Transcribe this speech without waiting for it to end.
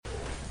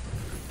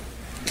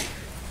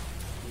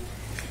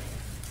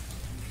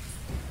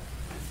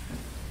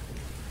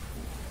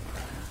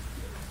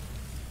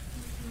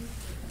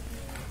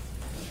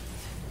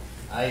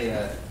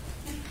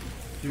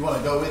If you want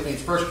to go with me,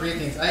 it's 1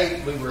 Corinthians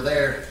 8. We were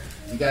there.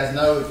 You guys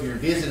know, if you're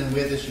visiting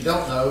with us, you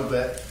don't know,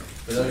 but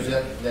for those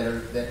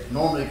that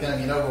normally come,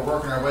 you know we're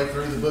working our way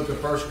through the book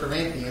of 1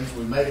 Corinthians.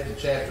 We made it to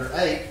chapter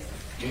 8.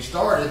 We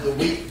started the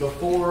week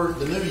before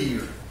the new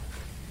year.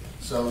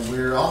 So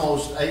we're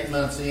almost 8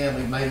 months in.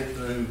 We've made it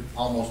through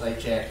almost 8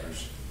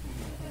 chapters.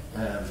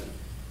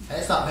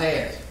 That's not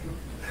bad.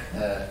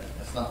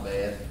 That's not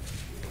bad.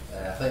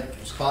 I think it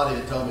was Claudia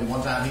that told me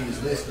one time he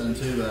was listening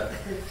to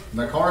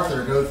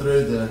MacArthur go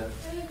through the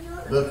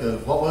book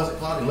of, what was it,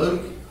 Claudia?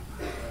 Luke?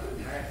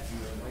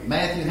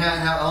 Matthew.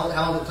 How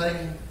long did it take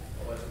him?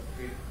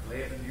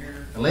 11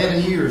 years.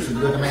 11 years for the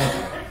book of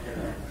Matthew.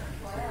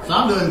 So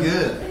I'm doing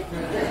good.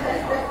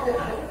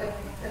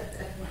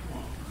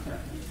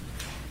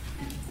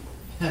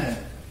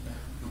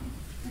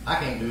 I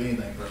can't do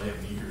anything for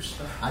 11 years.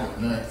 I go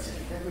nuts.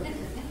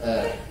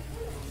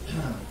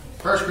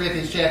 1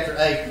 Corinthians chapter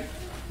 8.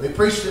 We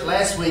preached it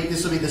last week.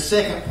 This will be the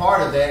second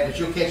part of that, but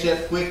you'll catch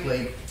up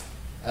quickly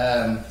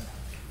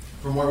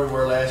from where we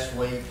were last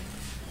week.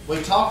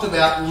 We talked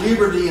about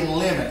liberty and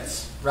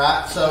limits,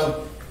 right?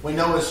 So we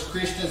know as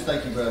Christians,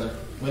 thank you, brother.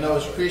 We know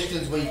as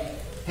Christians we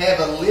have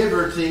a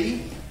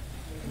liberty,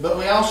 but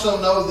we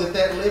also know that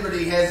that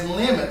liberty has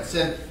limits.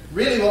 And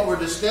really what we're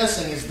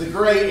discussing is the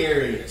gray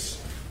areas.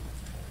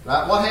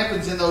 Right? What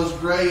happens in those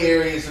gray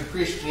areas of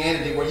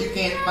Christianity where you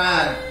can't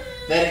find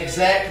that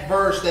exact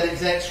verse, that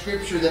exact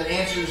scripture that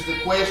answers the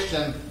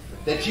question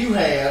that you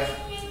have.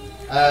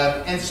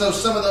 And so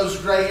some of those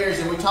gray areas,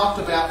 and we talked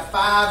about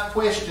 5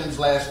 questions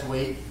last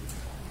week.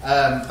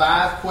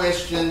 5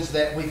 questions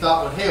that we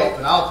thought would help.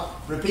 And I'll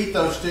repeat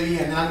those to you,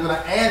 and then I'm going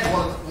to add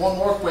one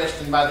more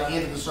question by the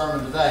end of the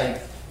sermon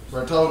today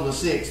for a total of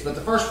 6. But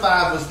the first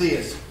 5 was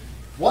this.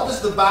 What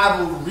does the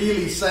Bible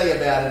really say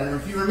about it?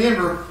 And if you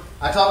remember,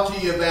 I talked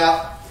to you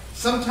about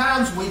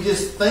sometimes we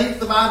just think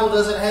the Bible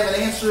doesn't have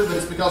an answer, but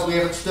it's because we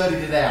haven't studied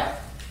it out.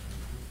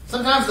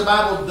 Sometimes the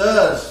Bible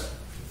does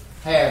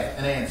have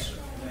an answer.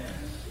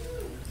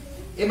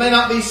 It may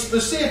not be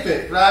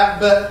specific, right?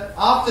 But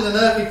often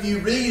enough, if you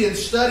read and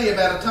study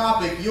about a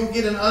topic, you'll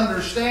get an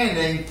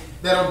understanding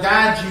that'll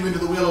guide you into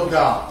the will of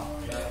God.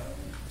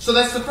 So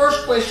that's the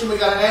first question we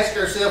got to ask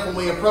ourselves when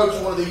we approach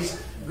one of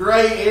these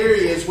gray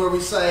areas where we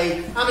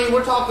say,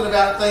 we're talking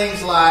about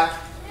things like,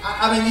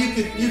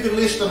 you could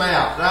list them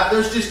out, right?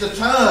 There's just a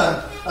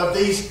ton of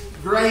these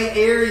gray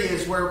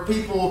areas where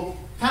people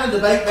kind of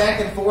debate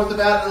back and forth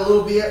about it a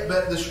little bit,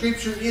 but the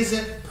Scripture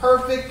isn't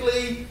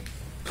perfectly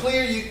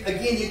clear.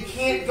 You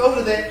can't go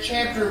to that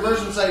chapter and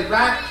verse and say,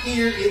 right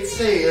here it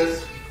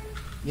says,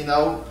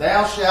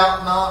 thou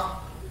shalt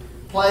not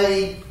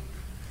play,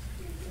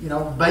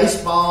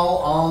 baseball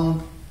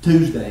on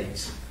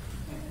Tuesdays,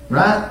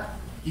 right?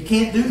 You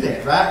can't do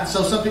that, right? And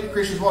so some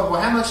Christians wonder,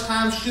 well, how much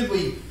time should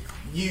we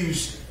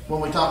use when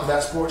we talk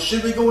about sports?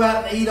 Should we go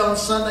out and eat on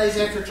Sundays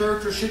after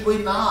church, or should we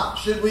not?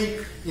 Should we,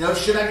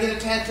 should I get a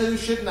tattoo?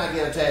 Shouldn't I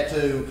get a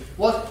tattoo?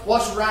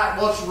 What's right?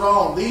 What's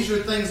wrong? These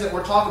are things that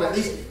we're talking about.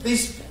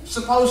 These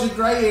supposed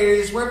gray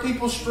areas where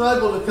people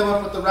struggle to come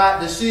up with the right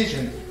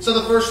decision. So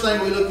the first thing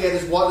we look at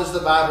is, what does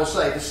the Bible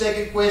say? The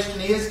second question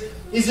is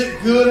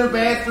it good or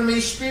bad for me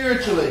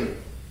spiritually?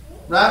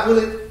 Right? Will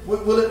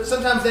it?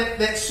 Sometimes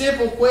that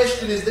simple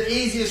question is the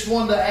easiest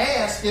one to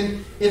ask,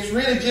 and it's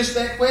really just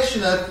that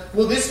question of,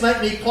 will this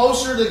make me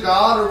closer to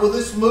God, or will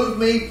this move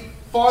me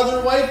farther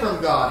away from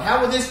God?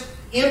 How will this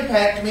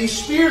impact me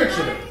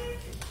spiritually?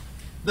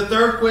 The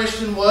third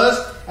question was,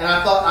 and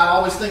I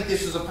always think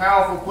this is a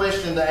powerful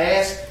question to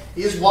ask,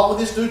 is what will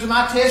this do to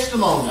my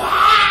testimony?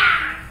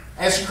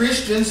 As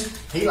Christians,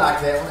 he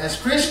liked that one.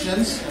 As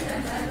Christians,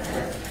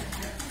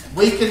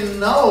 we can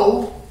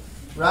know,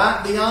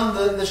 right, beyond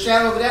the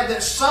shadow of a doubt,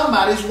 that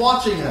somebody's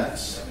watching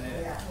us.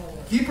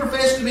 If you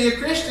profess to be a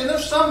Christian,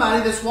 there's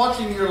somebody that's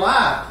watching your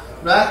life,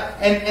 right?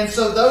 And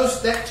so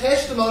that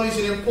testimony is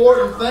an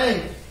important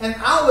thing. And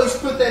I always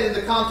put that in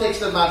the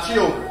context of my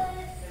children,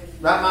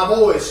 right, my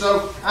boys.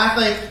 So I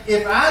think,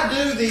 if I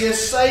do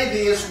this, say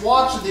this,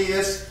 watch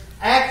this,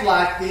 act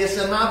like this,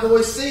 and my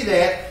boys see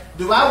that,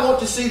 do I want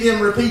to see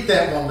them repeat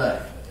that one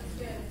day?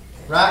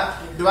 Right?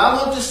 Do I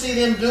want to see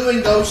them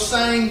doing those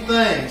same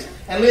things?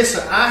 And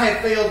listen, I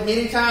have failed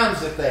many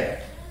times at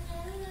that.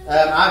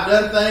 I've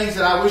done things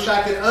that I wish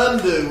I could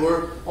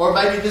undo, or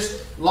maybe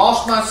just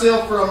lost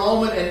myself for a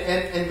moment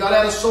and got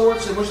out of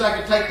sorts and wish I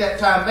could take that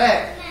time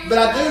back. But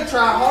I do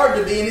try hard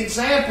to be an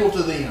example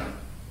to them.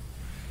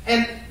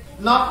 And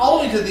not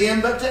only to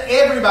them, but to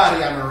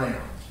everybody I'm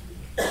around.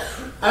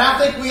 And I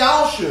think we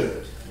all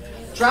should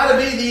try to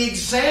be the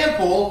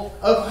example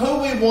of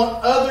who we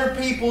want other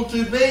people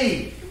to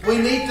be. We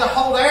need to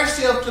hold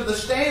ourselves to the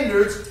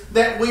standards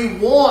that we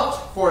want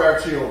for our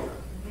children,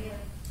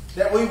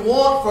 that we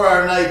want for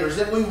our neighbors,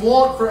 that we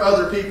want for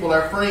other people,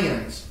 our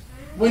friends.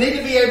 We need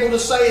to be able to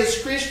say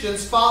as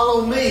Christians,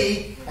 follow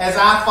me as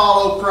I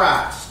follow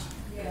Christ.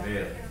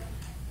 Amen.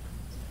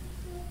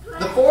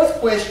 The fourth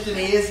question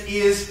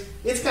is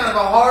it's kind of a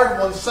hard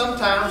one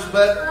sometimes,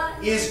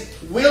 but is,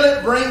 will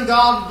it bring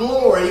God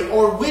glory,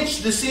 or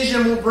which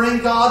decision will bring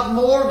God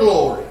more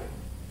glory?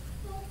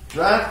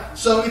 Right?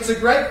 So it's a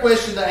great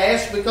question to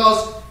ask,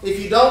 because if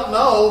you don't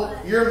know,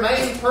 your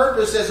main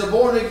purpose as a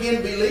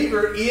born-again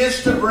believer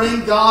is to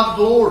bring God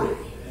glory.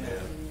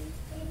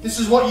 This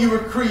is what you were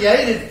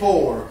created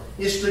for,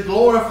 is to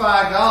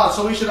glorify God.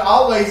 So we should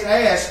always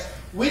ask,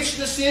 which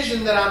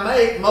decision that I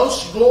make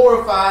most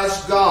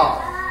glorifies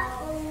God?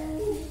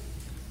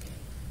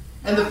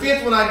 And the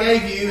fifth one I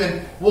gave you,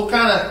 and we'll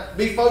kind of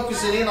be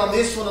focusing in on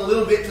this one a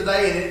little bit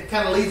today, and it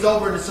kind of leads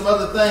over into some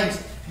other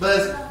things.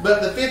 But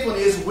the fifth one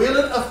is, will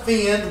it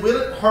offend,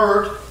 will it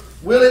hurt,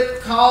 will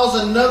it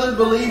cause another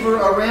believer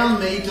around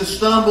me to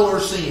stumble or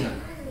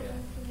sin?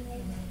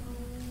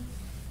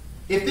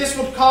 If this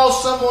would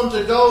cause someone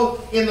to go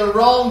in the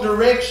wrong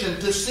direction,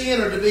 to sin,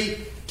 or to be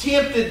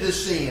tempted to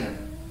sin,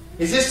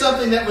 is this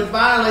something that would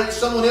violate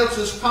someone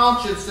else's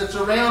conscience that's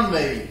around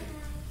me?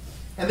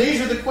 And these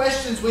are the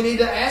questions we need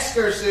to ask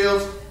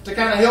ourselves to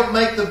kind of help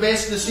make the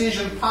best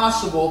decision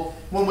possible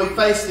when we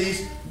face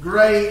these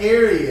gray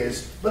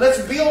areas. But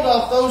let's build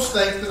off those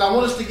things, because I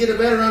want us to get a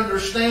better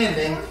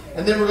understanding,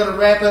 and then we're going to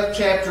wrap up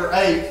chapter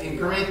 8 in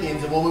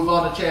Corinthians, and we'll move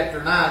on to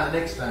chapter 9 the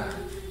next time.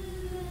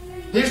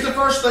 Here's the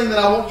first thing that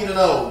I want you to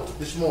know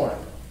this morning.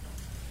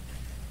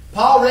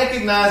 Paul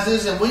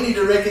recognizes, and we need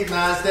to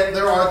recognize, that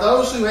there are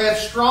those who have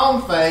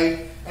strong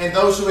faith and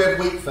those who have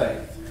weak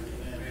faith.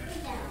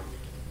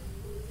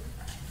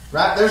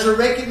 Right? There's a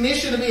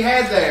recognition to be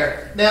had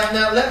there.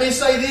 Now let me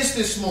say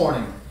this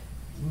morning.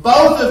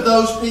 Both of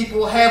those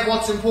people have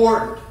what's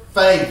important: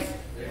 faith.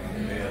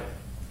 Amen.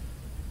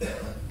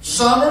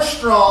 Some are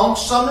strong,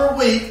 some are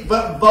weak,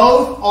 but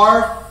both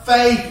are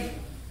faith.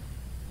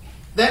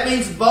 That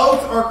means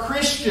both are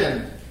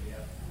Christian.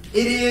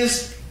 It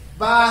is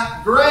by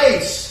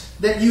grace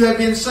that you have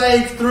been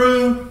saved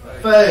through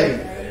faith.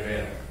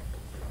 Amen.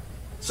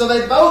 So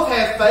they both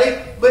have faith,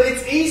 but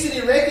it's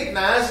easy to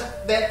recognize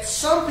that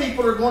some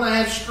people are going to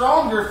have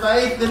stronger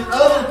faith than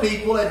other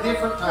people at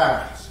different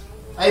times.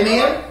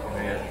 Amen?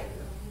 Amen.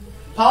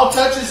 Paul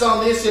touches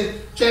on this in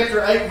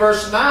chapter 8,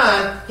 verse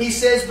 9. He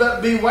says,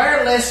 "But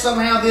beware lest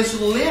somehow this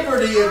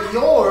liberty of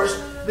yours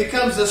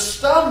becomes a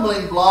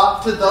stumbling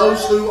block to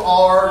those who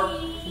are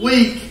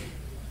weak."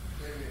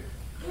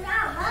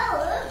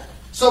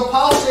 So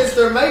Paul says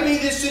there may be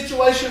this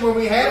situation where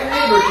we have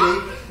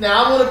liberty.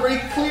 Now I want to be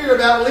clear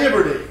about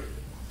liberty.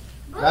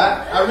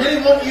 Right? I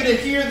really want you to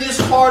hear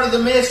this part of the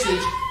message,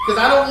 because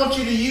I don't want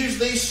you to use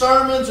these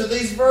sermons or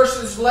these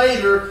verses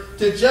later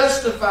to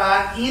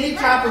justify any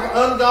type of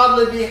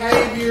ungodly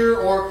behavior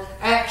or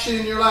action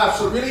in your life.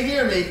 So really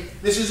hear me.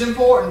 This is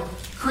important.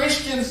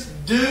 Christians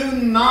do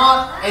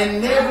not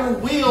and never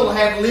will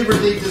have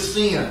liberty to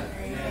sin.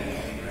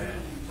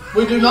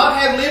 We do not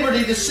have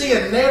liberty to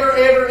sin. Never,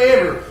 ever,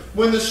 ever.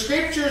 When the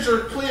Scriptures are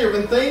clear,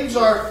 when things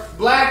are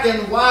black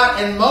and white,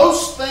 and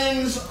most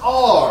things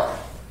are,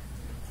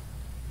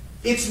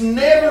 it's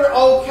never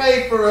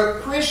okay for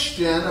a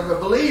Christian, or a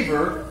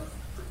believer,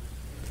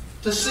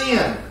 to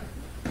sin.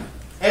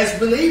 As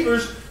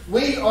believers,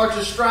 we are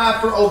to strive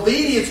for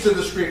obedience to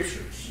the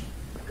Scriptures.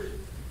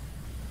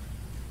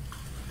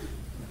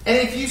 And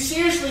if you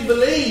seriously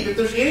believe, if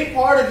there's any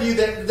part of you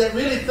that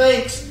really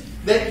thinks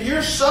that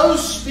you're so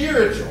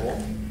spiritual,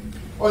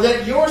 or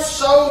that you're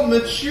so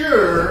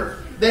mature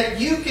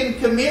that you can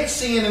commit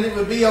sin and it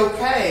would be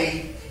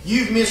okay,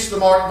 you've missed the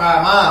mark by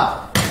a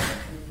mile.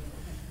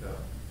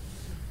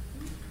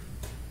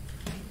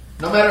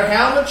 No matter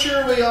how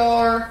mature we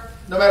are,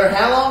 no matter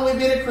how long we've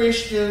been a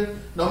Christian,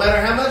 no matter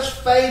how much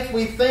faith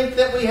we think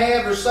that we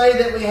have or say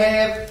that we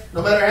have,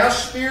 no matter how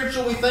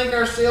spiritual we think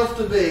ourselves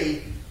to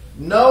be,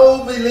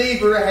 no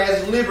believer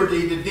has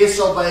liberty to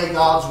disobey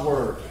God's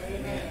Word.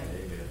 Amen.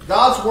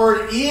 God's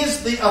Word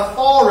is the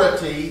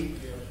authority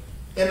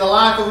in the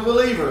life of a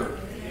believer.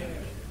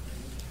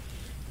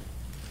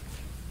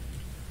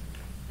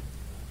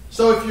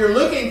 So if you're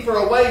looking for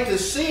a way to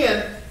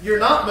sin, you're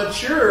not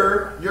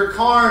mature, you're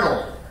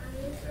carnal.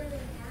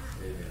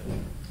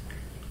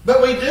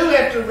 But we do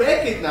have to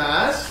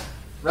recognize,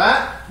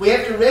 right? We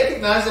have to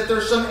recognize that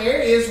there's some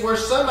areas where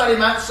somebody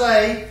might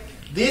say,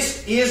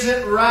 this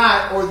isn't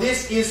right, or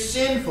this is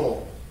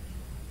sinful.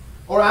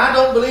 Or I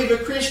don't believe a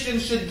Christian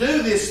should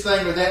do this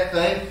thing or that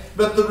thing.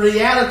 But the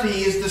reality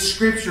is the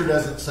Scripture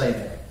doesn't say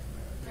that.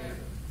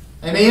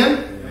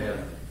 Amen?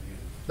 Amen.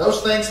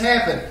 Those things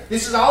happen.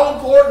 This is all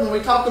important when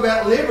we talk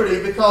about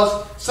liberty,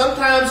 because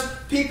sometimes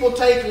people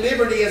take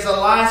liberty as a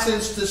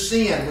license to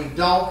sin. We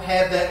don't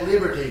have that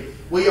liberty.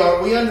 We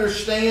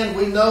understand,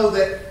 we know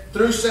that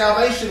through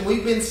salvation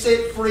we've been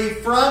set free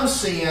from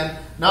sin,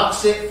 not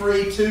set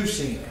free to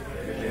sin.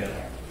 Amen.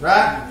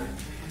 Right?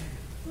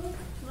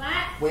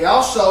 We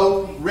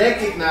also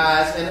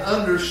recognize and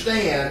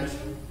understand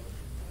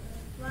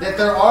that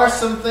there are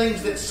some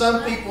things that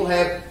some people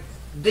have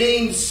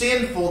deemed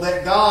sinful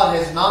that God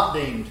has not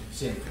deemed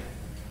sinful.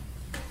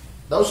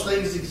 Those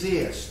things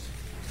exist.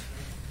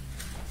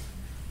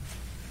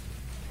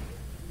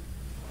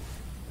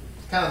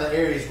 Kind of the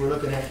areas we're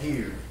looking at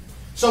here.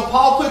 So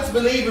Paul puts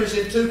believers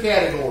in two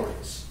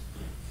categories.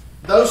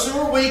 Those who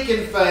are weak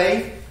in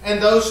faith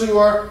and those who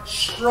are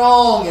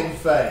strong in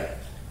faith.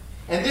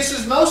 And this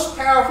is most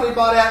powerfully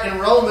brought out in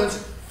Romans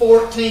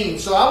 14.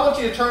 So I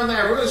want you to turn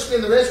there. We're going to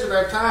spend the rest of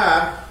our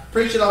time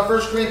preaching on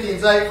 1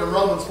 Corinthians 8 from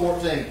Romans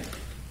 14.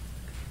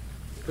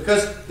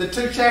 Because the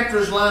two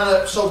chapters line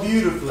up so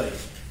beautifully.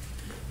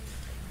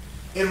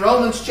 In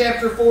Romans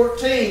chapter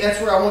 14,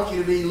 that's where I want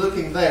you to be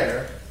looking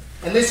there.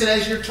 And listen,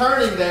 as you're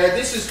turning there,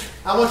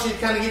 I want you to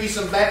kind of give you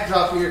some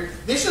backdrop here.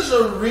 This is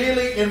a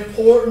really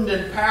important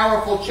and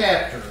powerful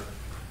chapter.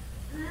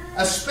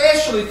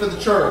 Especially for the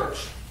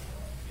church.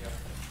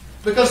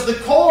 Because the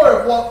core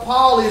of what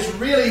Paul is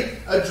really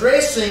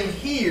addressing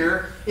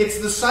here, it's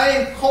the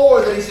same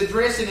core that he's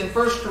addressing in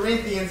 1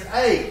 Corinthians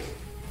 8.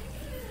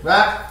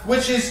 Right?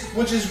 Which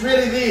is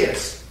really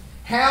this.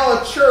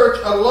 How a church,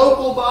 a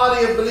local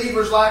body of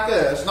believers like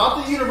us,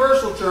 not the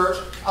universal church,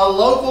 a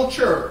local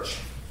church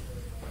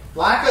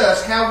like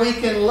us, how we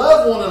can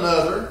love one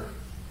another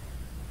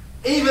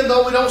even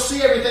though we don't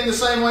see everything the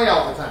same way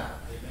all the time.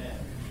 Amen.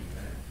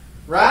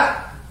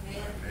 Right?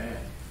 Amen.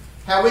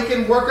 How we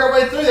can work our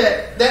way through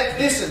that.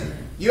 Listen,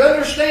 you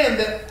understand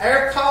that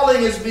our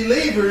calling as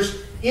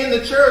believers in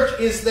the church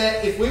is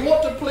that if we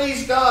want to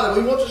please God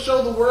and we want to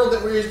show the world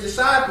that we're His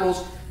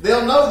disciples,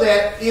 they'll know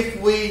that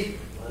if we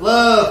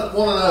love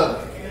one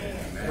another.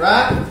 Amen.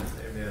 Right?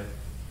 Amen.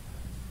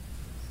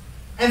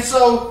 And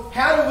so,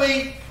 how do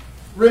we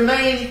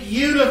remain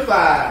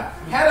unified?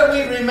 How do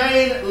we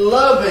remain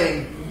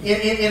loving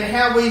in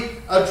how we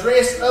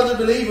address other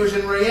believers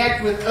and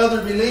react with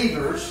other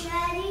believers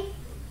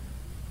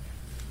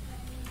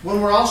when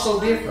we're all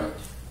so different?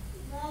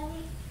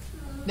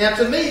 Now,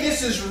 to me,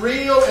 this is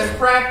real and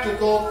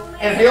practical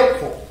and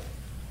helpful.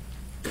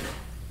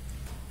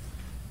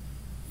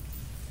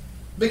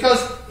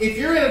 Because if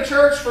you're in a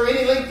church for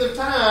any length of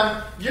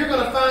time, you're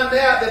going to find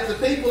out that the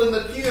people in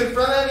the pew in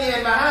front of you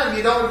and behind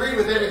you don't agree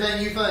with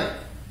everything you think.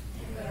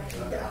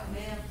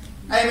 Amen?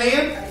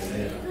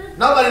 Amen?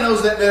 Nobody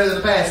knows that better than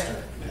the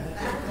pastor.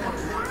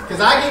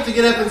 Because I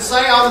get up and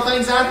say all the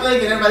things I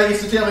think, and everybody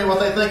gets to tell me what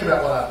they think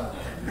about what I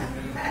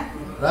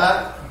think.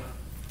 Right?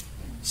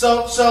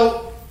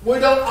 So we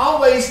don't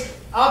always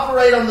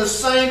operate on the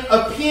same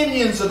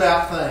opinions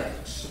about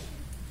things.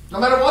 No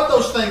matter what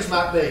those things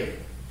might be.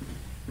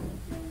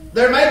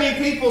 There may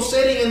be people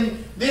sitting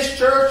in this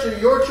church or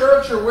your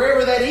church or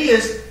wherever that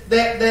is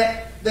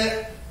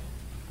that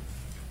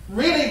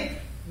really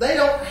they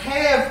don't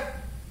have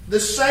the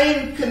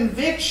same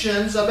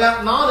convictions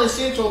about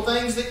non-essential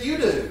things that you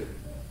do.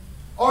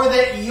 Or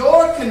that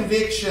your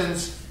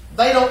convictions,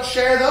 they don't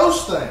share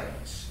those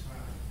things.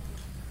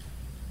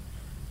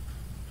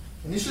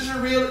 And this is a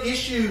real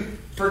issue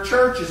for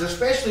churches,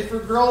 especially for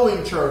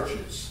growing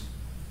churches.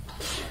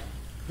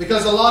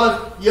 Because a lot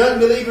of young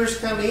believers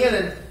come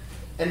in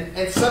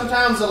and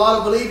sometimes a lot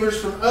of believers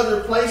from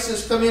other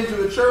places come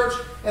into a church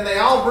and they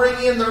all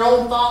bring in their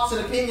own thoughts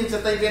and opinions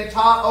that they've been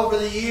taught over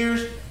the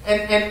years,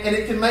 and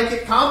it can make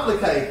it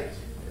complicated.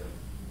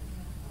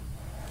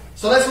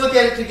 So let's look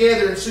at it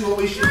together and see what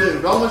we should do.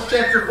 Romans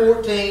chapter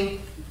 14,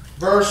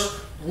 verse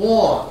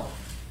 1.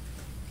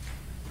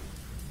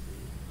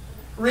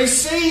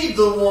 Receive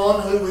the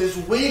one who is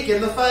weak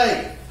in the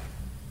faith,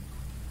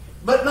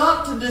 but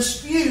not to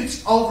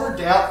disputes over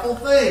doubtful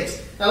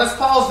things. Now let's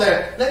pause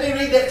there. Let me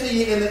read that to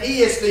you in the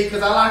ESV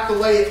because I like the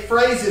way it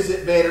phrases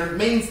it better. It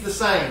means the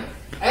same.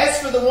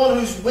 As for the one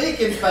who's weak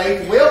in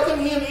faith, welcome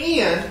him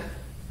in,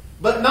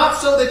 but not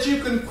so that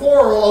you can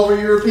quarrel over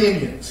your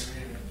opinions.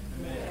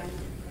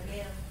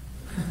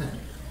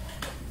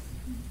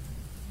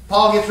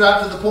 Paul gets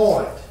right to the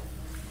point.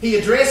 He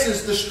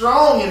addresses the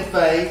strong in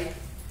faith,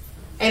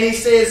 and he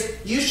says,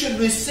 you should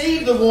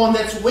receive the one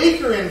that's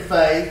weaker in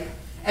faith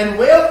and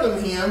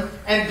welcome him,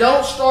 and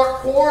don't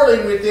start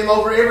quarreling with him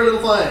over every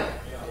little thing.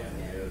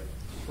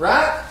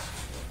 Right?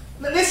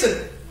 Now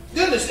listen,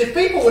 goodness, if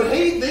people would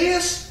heed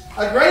this,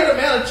 a great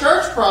amount of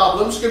church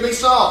problems could be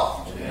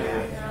solved.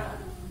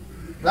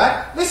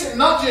 Right? Listen,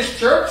 not just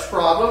church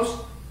problems,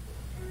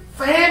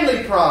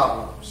 family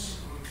problems,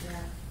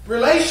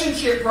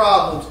 relationship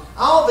problems,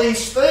 all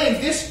these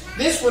things.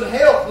 This would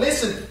help.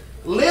 Listen,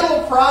 maybe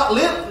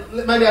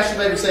I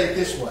should say it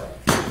this way.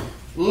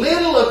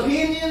 Little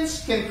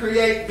opinions can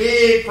create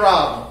big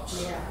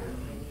problems.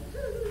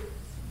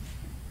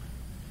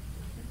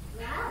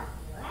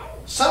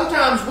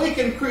 Sometimes we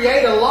can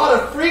create a lot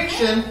of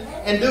friction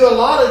and do a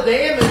lot of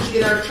damage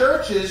in our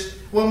churches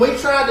when we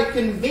try to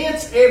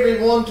convince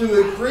everyone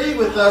to agree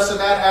with us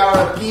about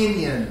our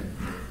opinion.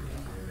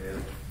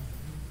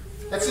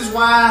 This is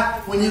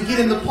why when you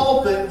get in the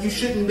pulpit, you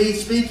shouldn't be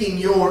speaking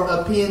your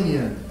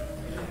opinion.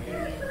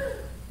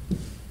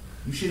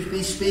 You should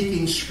be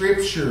speaking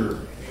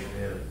Scripture.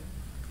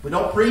 We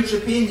don't preach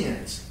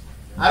opinions.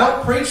 I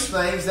don't preach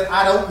things that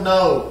I don't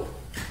know.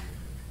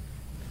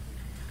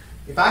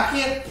 If I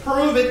can't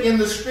prove it in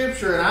the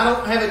Scripture and I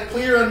don't have a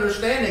clear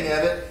understanding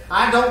of it,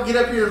 I don't get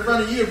up here in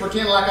front of you and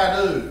pretend like I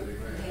do.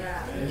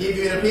 And give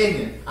you an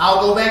opinion.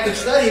 I'll go back and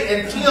study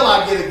it until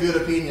I get a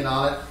good opinion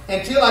on it,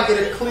 until I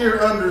get a clear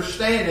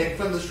understanding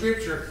from the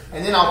Scripture,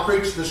 and then I'll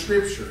preach the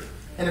Scripture.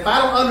 And if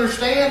I don't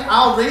understand,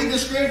 I'll read the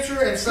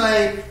Scripture and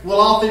say, we'll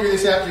all figure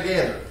this out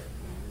together.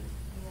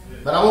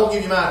 But I won't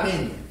give you my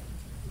opinion.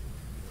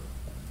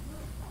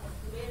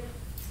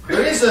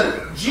 There is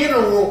a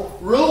general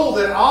rule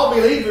that all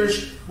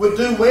believers would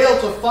do well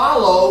to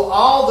follow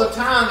all the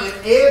time in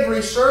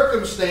every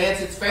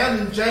circumstance. It's found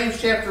in James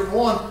chapter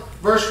 1,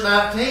 verse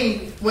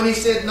 19, when he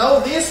said, "Know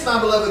this, my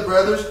beloved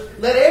brothers,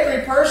 let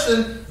every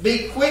person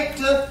be quick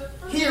to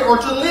hear," or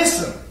to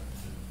listen,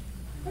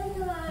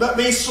 "but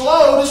be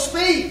slow to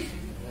speak,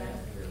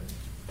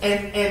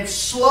 and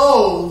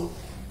slow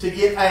to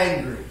get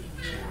angry."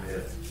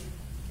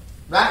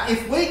 Right?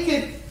 If we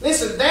could,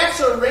 listen,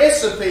 that's a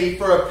recipe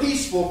for a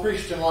peaceful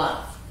Christian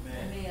life.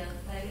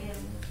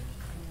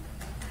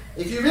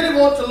 If you really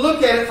want to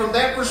look at it from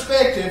that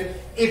perspective,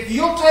 if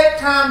you'll take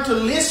time to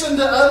listen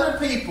to other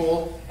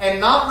people and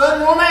not run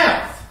your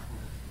mouth.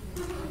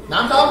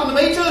 Now I'm talking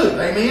to me too,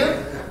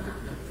 amen?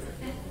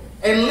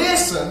 And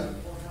listen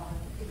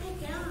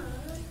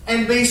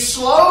and be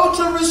slow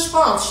to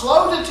respond,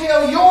 slow to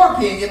tell your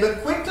opinion,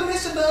 but quick to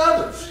listen to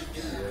others.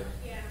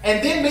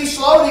 And then be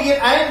slow to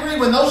get angry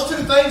when those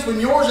two things,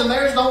 when yours and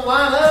theirs don't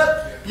line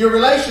up, your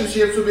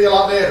relationships will be a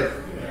lot better.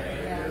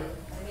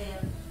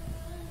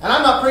 And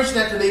I'm not preaching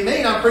that to be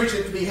mean, I'm preaching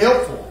it to be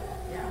helpful.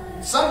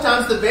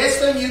 Sometimes the best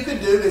thing you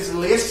could do is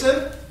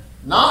listen,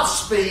 not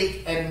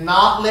speak, and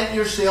not let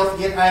yourself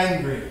get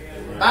angry.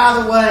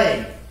 By the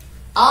way,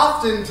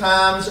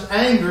 oftentimes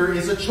anger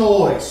is a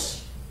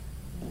choice.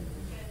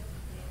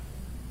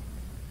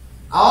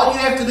 All you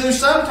have to do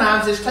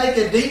sometimes is take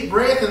a deep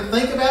breath and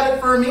think about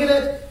it for a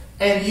minute,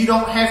 and you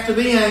don't have to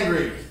be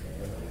angry.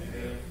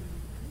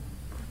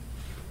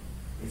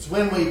 It's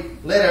when we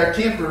let our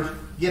temper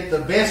get the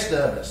best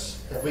of us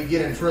that we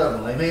get in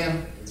trouble.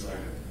 Amen?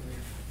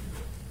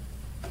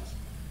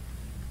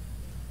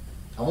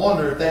 I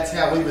wonder if that's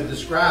how we would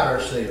describe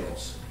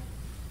ourselves.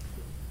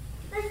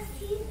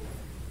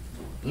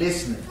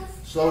 Listening,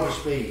 slow to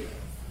speak,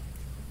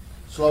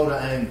 slow to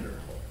anger.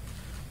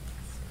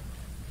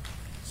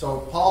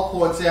 So Paul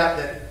points out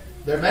that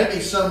there may be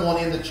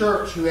someone in the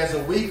church who has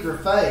a weaker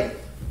faith,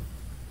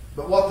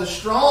 but what the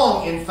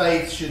strong in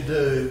faith should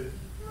do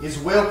is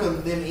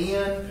welcome them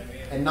in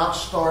and not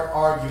start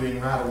arguing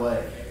right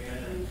away.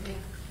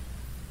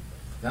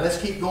 Now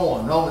let's keep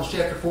going. Romans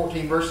chapter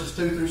 14, verses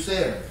 2 through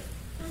 7.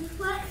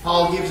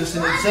 Paul gives us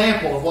an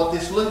example of what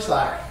this looks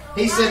like.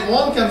 He said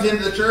one comes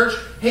into the church,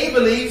 he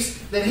believes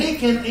that he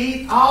can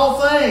eat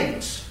all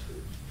things.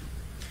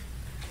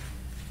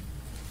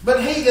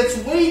 But he that's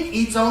weak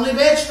eats only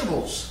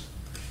vegetables.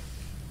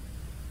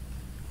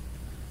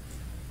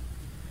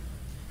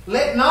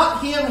 Let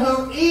not him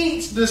who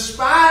eats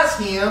despise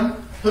him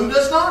who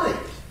does not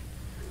eat.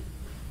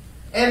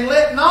 And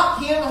let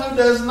not him who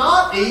does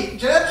not eat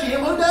judge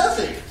him who does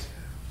eat.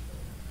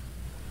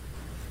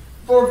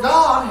 For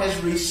God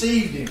has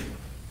received him.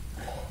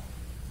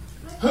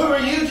 Who are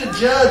you to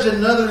judge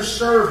another's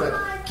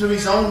servant? To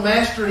his own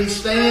master he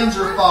stands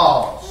or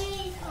falls.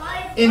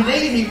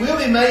 Indeed, he will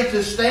be made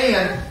to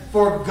stand,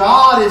 for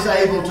God is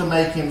able to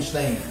make him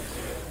stand.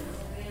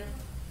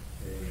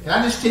 Can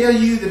I just tell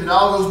you that it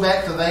all goes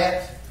back to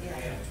that?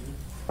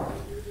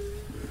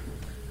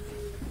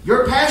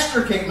 Your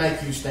pastor can't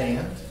make you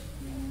stand.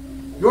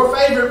 Your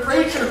favorite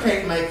preacher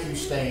can't make you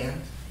stand.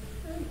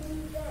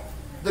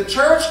 The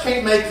church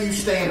can't make you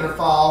stand or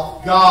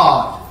fall.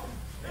 God.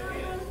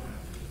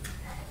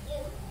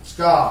 It's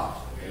God.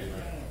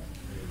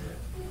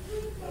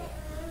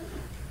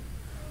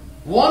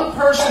 One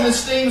person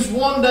esteems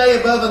one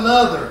day above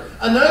another.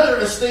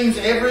 Another esteems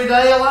every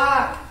day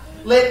alike.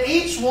 Let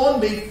each one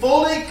be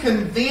fully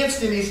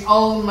convinced in his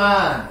own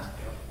mind.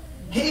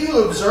 He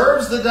who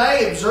observes the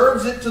day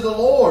observes it to the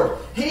Lord.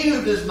 He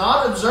who does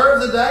not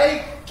observe the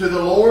day, to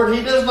the Lord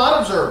he does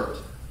not observe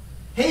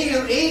it. He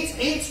who eats,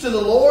 eats to the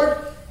Lord,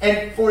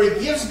 and for he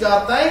gives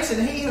God thanks.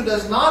 And he who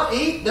does not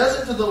eat, does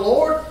it to the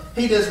Lord.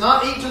 He does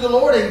not eat to the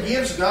Lord and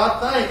gives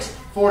God thanks.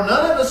 For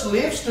none of us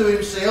lives to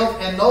himself,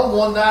 and no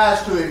one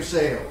dies to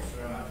himself.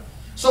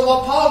 So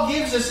what Paul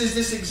gives us is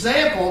this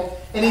example,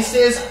 and he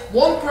says,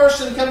 one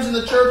person comes in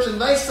the church and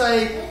they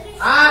say,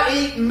 I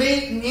eat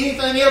meat and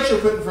anything else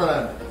you'll put in front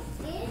of me.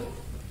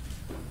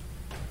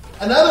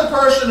 Another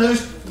person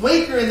who's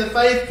weaker in the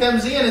faith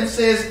comes in and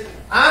says,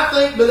 I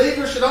think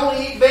believers should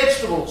only eat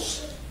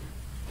vegetables.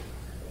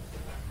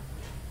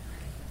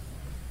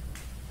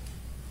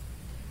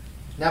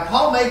 Now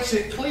Paul makes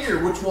it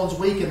clear which one's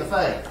weak in the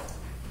faith.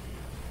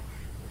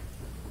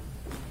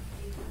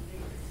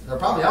 They're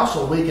probably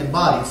also weak in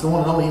body. It's the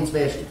one that only eats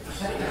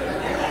vegetables.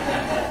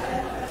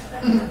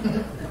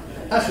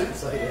 I shouldn't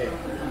say that.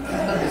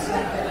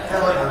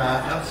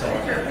 I'm sorry.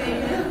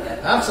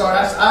 I'm sorry.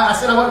 I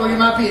said I wasn't going to give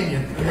my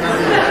opinion.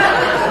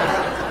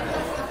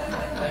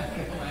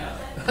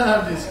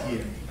 I'm just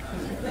kidding.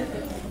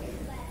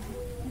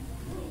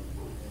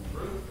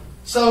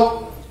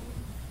 So,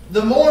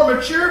 the more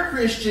mature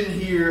Christian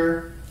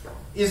here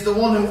is the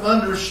one who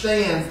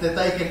understands that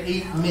they can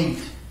eat meat.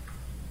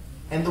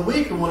 And the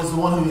weaker one is the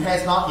one who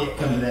has not yet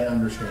come to that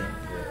understanding.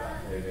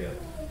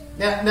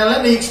 Now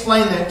let me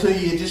explain that to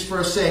you just for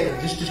a second.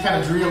 Just kind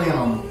of drill in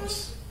on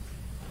this.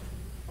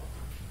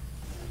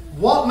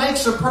 What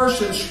makes a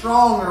person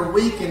strong or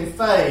weak in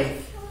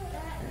faith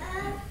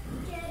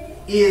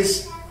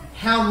is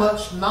how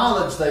much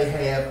knowledge they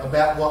have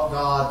about what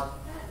God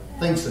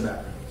thinks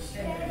about this.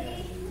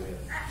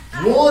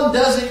 One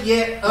doesn't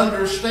yet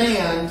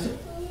understand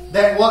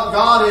that what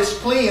God has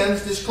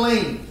cleansed is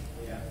clean.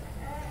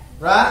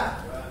 Right?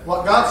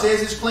 What God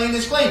says is clean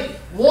is clean.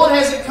 One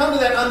hasn't come to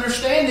that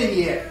understanding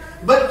yet.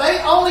 But they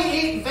only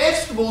eat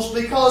vegetables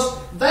because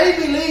they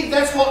believe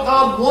that's what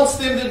God wants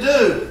them to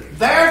do.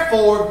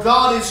 Therefore,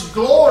 God is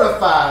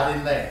glorified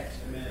in that.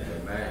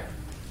 Amen.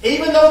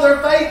 Even though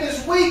their faith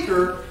is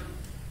weaker,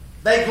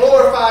 they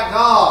glorify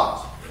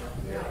God.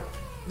 Yeah.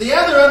 The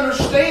other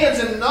understands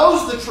and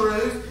knows the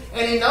truth,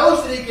 and he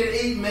knows that he can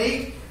eat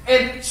meat.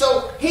 And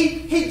so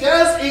he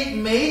does eat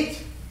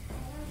meat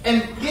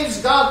and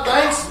gives God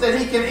thanks that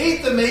he can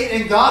eat the meat,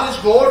 and God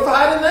is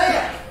glorified in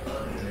that.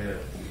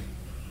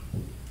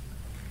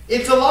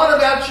 It's a lot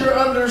about your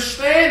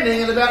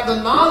understanding and about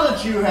the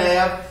knowledge you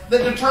have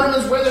that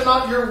determines whether or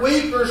not you're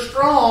weak or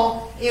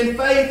strong in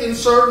faith in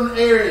certain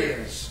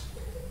areas.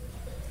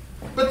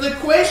 But the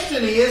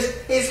question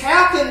is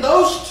how can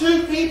those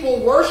two people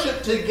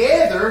worship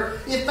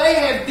together if they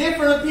have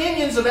different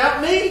opinions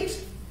about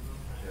meat?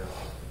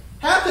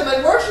 How can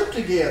they worship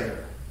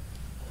together?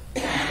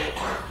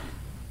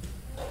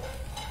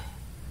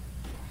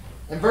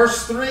 And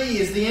verse 3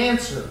 is the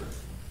answer.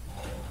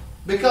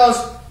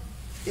 Because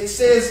it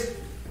says,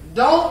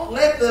 don't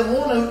let the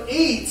one who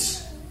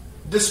eats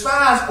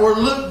despise or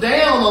look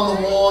down on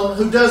the one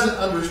who doesn't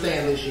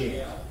understand this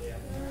yet.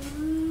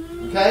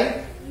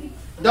 Okay?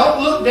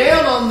 Don't look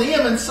down on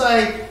them and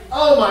say,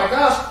 oh my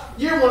gosh,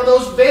 you're one of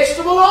those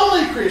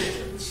vegetable-only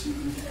Christians.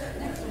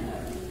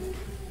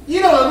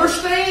 You don't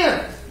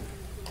understand.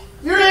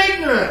 You're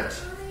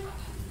ignorant.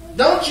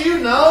 Don't you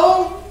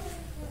know?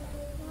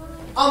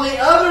 On the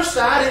other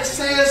side, it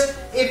says,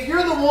 if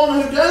you're the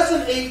one who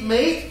doesn't eat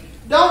meat,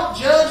 don't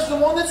judge the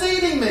one that's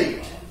eating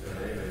meat.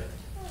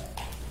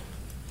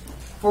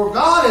 For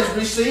God has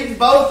received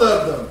both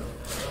of them.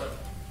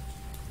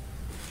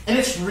 And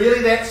it's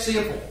really that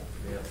simple.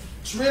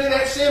 It's really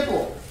that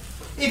simple.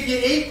 If you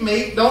eat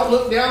meat, don't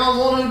look down on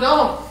one who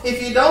don't.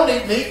 If you don't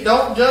eat meat,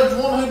 don't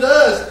judge one who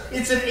does.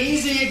 It's an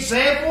easy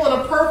example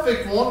and a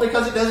perfect one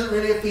because it doesn't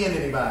really offend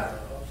anybody.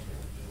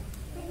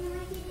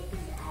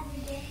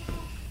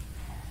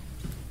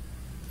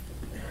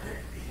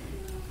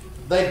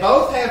 They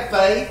both have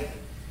faith.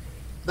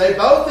 They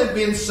both have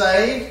been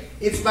saved.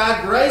 It's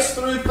by grace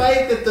through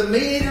faith that the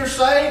meat eater's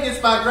saved. It's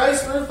by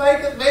grace through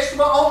faith that the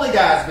vegetable-only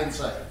guy's been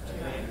saved.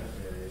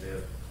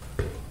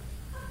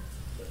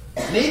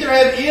 Neither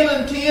have ill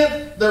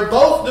intent. They're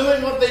both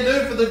doing what they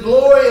do for the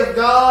glory of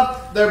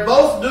God. They're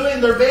both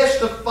doing their best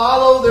to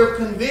follow their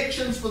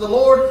convictions for the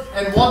Lord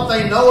and what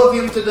they know of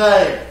Him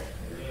today.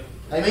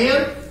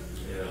 Amen?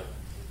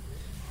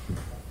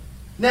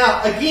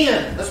 Now,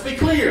 again, let's be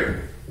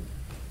clear.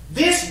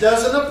 This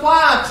doesn't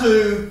apply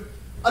to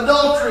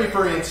adultery,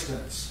 for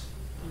instance.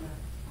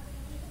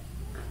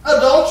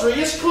 Adultery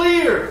is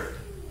clear.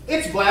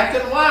 It's black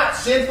and white,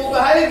 sinful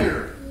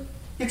behavior.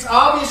 It's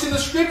obvious in the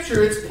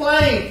Scripture. It's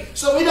plain.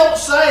 So we don't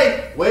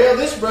say, well,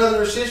 this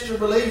brother or sister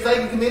believes they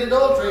can commit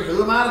adultery.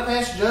 Who am I to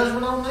pass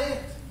judgment on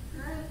that?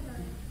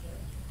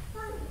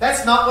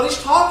 That's not what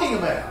he's talking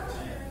about.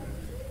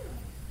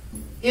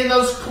 In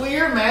those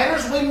clear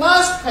matters, we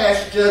must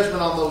pass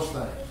judgment on those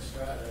things.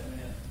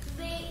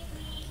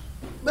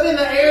 But in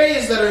the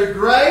areas that are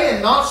gray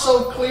and not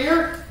so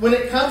clear, when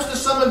it comes to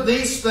some of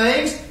these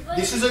things,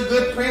 this is a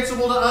good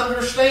principle to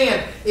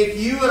understand. If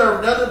you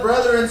and another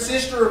brother and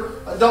sister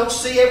don't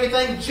see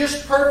everything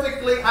just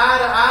perfectly eye to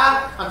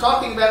eye, I'm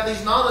talking about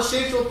these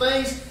non-essential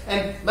things,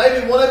 and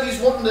maybe one of you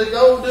is wanting to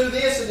go do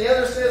this and the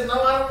other says, no,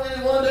 I don't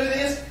really want to do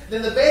this,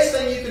 then the best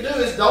thing you can do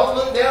is don't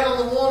look down on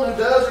the one who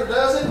does or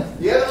doesn't.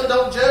 The other one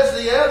don't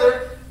judge the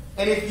other.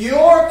 And if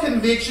your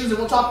convictions, and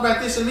we'll talk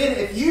about this in a minute,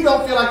 if you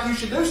don't feel like you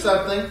should do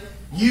something,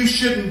 you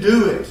shouldn't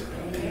do it.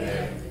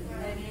 Amen.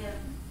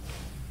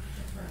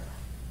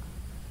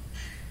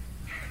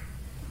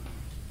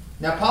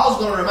 Now, Paul's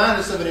going to remind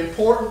us of an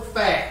important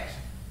fact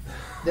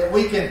that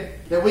we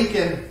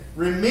can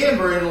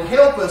remember, and it'll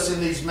help us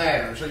in these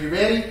matters. Are you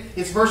ready?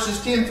 It's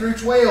verses 10 through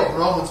 12,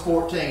 Romans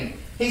 14.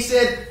 He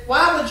said,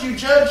 why would you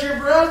judge your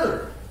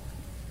brother?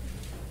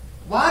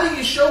 Why do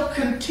you show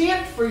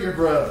contempt for your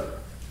brother?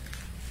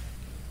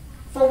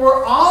 For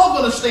we're all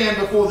going to stand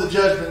before the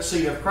judgment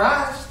seat of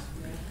Christ.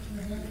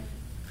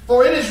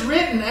 For it is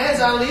written,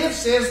 as I live,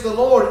 says the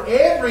Lord,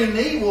 every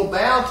knee will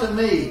bow to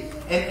me,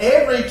 and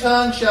every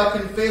tongue shall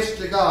confess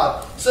to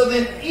God. So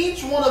then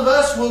each one of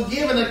us will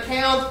give an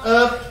account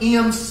of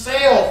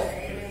himself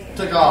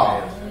to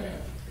God.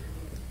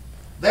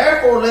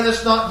 Therefore, let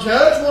us not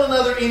judge one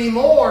another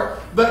anymore,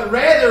 but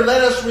rather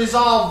let us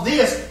resolve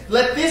this.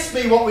 Let this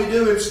be what we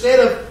do instead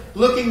of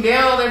looking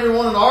down on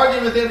everyone and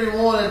arguing with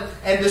everyone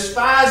and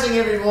despising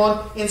everyone.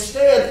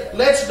 Instead,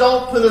 let's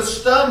don't put a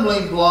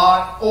stumbling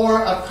block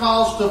or a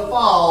cause to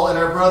fall in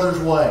our brother's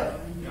way.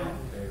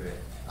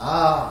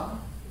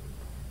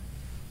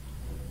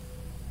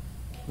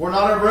 We're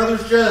not our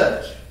brother's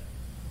judge.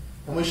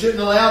 And we shouldn't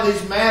allow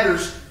these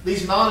matters,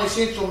 these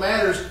non-essential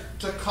matters,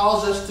 to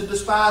cause us to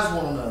despise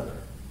one another.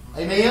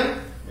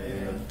 Amen?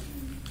 Amen.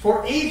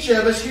 For each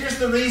of us, here's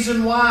the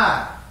reason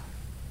why.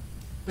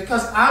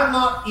 Because I'm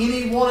not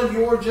any one of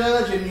your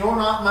judge and you're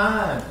not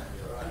mine.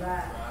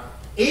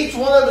 Each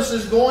one of us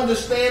is going to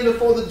stand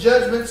before the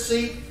judgment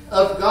seat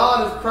of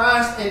God, of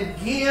Christ, and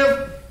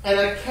give an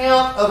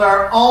account of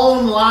our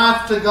own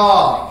life to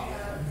God.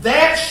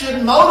 That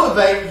should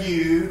motivate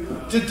you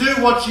to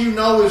do what you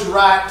know is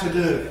right to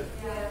do.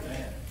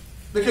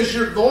 Because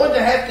you're going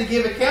to have to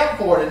give account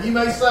for it. And you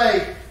may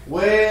say,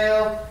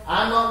 well,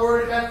 I'm not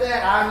worried about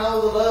that. I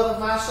know the love of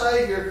my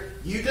Savior.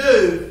 You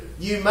do.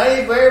 You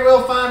may very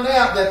well find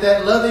out that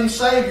that loving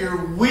Savior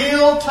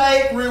will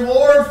take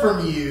reward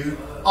from you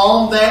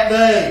on that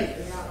day.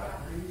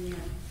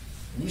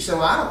 And you say,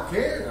 well, I don't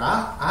care.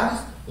 I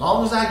just, as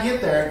long as I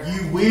get there,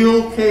 you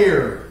will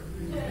care.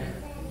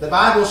 The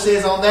Bible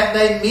says on that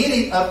day,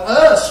 many of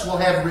us will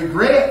have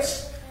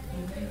regrets.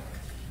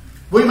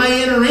 We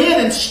may enter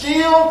in and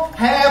still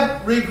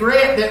have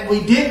regret that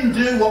we didn't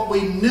do what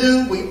we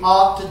knew we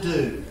ought to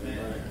do.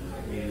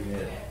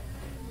 Amen.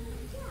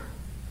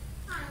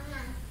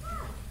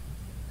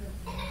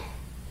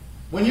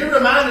 When you're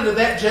reminded of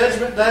that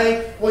judgment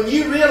day, when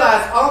you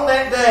realize on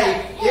that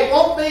day, it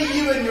won't be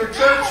you and your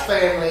church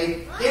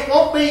family, it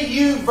won't be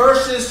you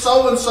versus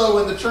so-and-so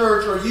in the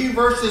church or you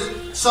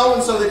versus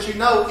so-and-so that you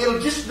know, it'll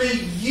just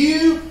be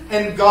you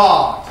and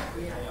God.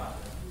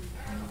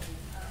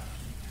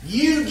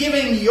 You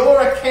giving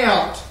your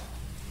account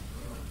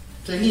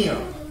to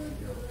Him.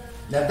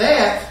 Now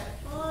that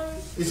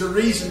is a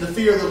reason to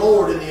fear the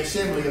Lord in the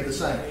assembly of the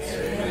saints.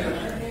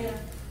 Amen.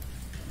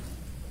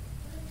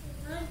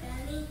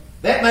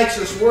 That makes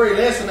us worry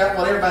less about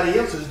what everybody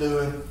else is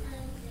doing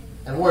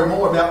and worry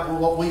more about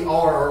what we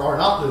are or are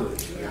not doing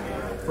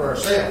for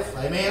ourselves.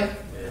 Amen?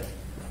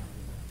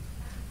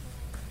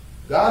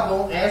 God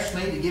won't ask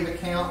me to give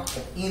account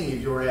of any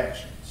of your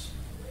actions.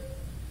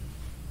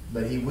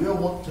 But He will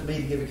want to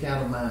me to give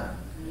account of mine.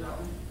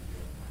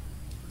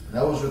 And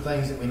those are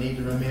things that we need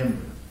to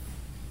remember.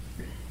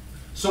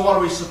 So what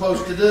are we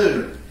supposed to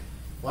do?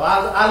 Well,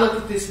 I look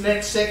at this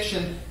next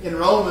section in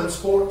Romans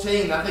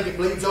 14. I think it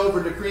bleeds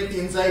over to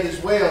Corinthians 8 as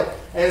well,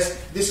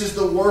 as this is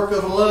the work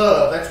of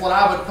love. That's what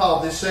I would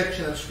call this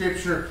section of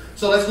Scripture.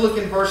 So let's look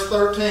in verse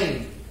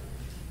 13.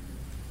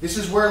 This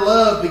is where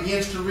love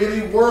begins to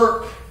really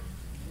work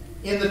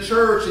in the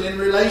church and in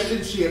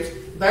relationships.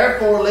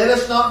 Therefore, let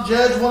us not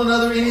judge one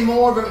another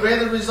anymore, but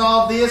rather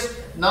resolve this,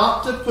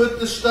 not to put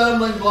the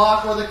stumbling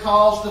block or the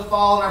cause to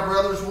fall in our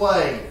brother's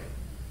way.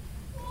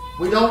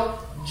 We don't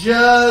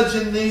judge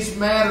in these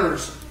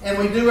matters, and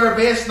we do our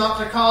best not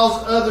to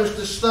cause others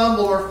to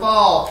stumble or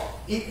fall.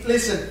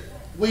 Listen,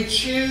 we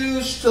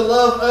choose to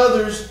love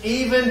others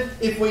even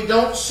if we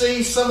don't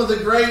see some of the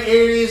gray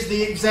areas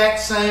the exact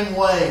same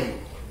way.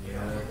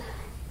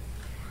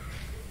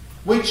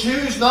 We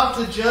choose not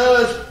to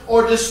judge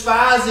or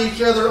despise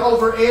each other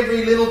over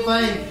every little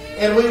thing.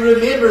 And we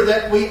remember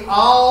that we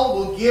all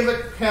will give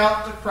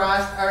account to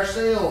Christ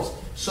ourselves.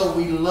 So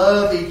we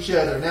love each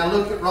other. Now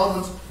look at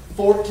Romans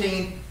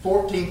 14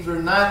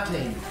 through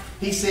 19.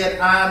 He said,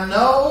 I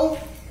know.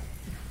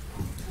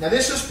 Now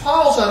this is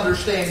Paul's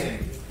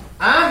understanding.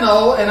 I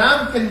know and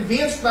I'm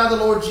convinced by the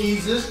Lord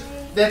Jesus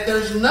that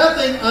there's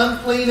nothing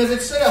unclean of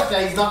itself. Now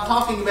he's not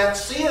talking about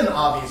sin,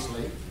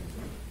 obviously.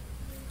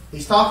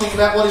 He's talking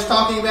about what he's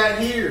talking about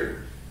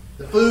here.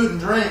 The food and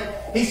drink.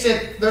 He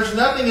said, there's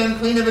nothing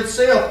unclean of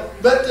itself.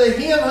 But to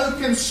him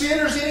who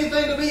considers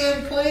anything to be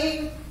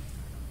unclean,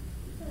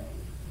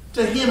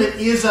 to him it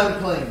is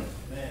unclean.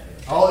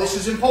 Oh, this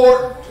is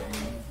important.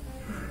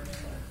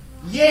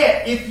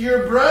 Yet, if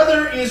your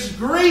brother is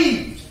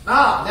grieved.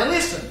 Now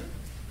listen.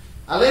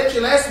 I left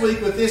you last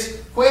week with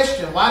this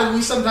question. Why do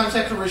we sometimes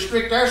have to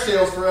restrict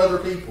ourselves for other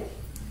people?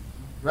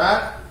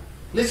 Right?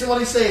 Listen what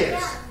he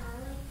says.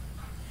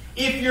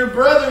 If your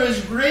brother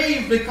is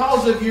grieved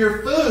because of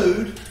your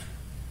food,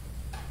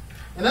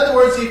 in other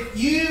words, if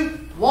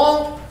you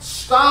won't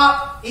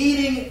stop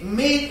eating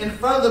meat in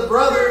front of the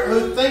brother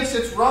who thinks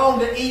it's wrong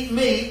to eat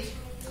meat,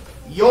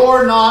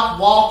 you're not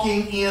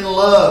walking in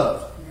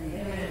love.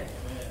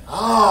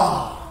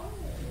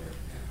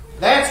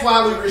 That's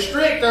why we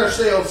restrict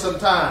ourselves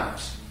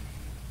sometimes.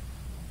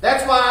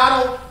 That's why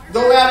I don't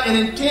go out and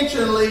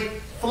intentionally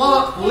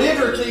flaunt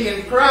liberty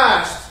in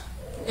Christ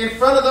in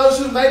front of those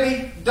who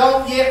maybe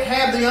don't yet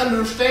have the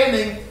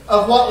understanding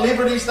of what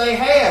liberties they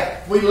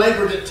have. We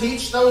labor to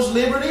teach those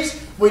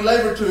liberties. We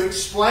labor to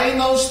explain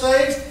those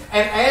things.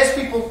 And as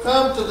people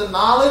come to the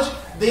knowledge,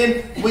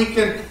 then we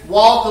can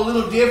walk a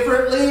little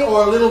differently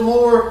or a little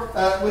more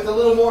with a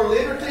little more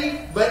liberty.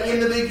 But in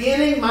the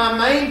beginning, my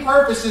main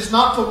purpose is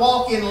not to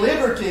walk in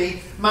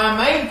liberty. My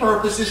main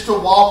purpose is to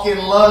walk in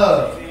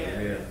love.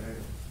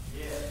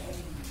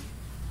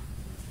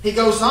 He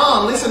goes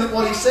on, listen to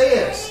what he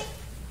says.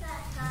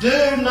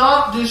 Do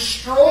not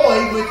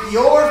destroy with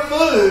your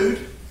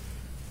food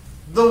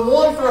the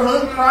one for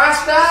whom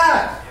Christ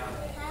died.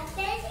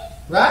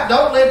 Right?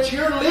 Don't let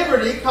your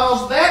liberty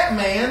cause that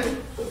man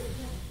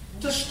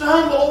to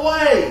stumble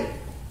away.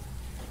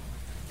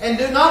 And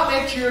do not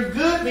let your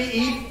good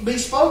be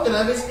spoken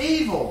of as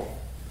evil.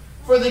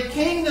 For the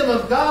kingdom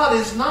of God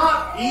is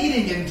not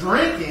eating and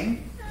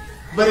drinking,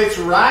 but it's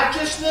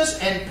righteousness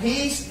and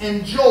peace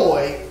and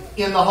joy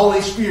in the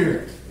Holy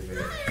Spirit.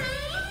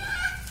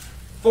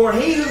 For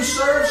he who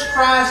serves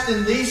Christ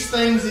in these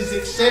things is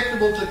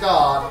acceptable to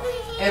God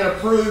and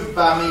approved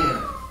by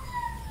men.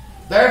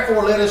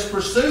 Therefore let us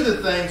pursue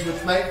the things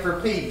which make for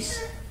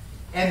peace,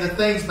 and the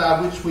things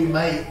by which we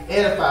may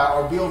edify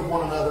or build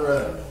one another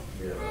up.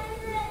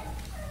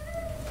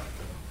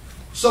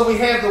 So we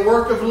have the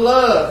work of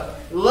love.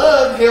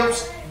 Love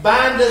helps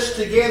bind us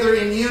together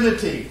in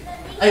unity.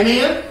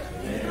 Amen?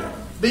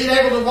 Being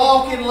able to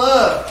walk in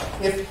love.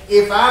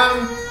 If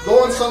I'm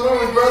going somewhere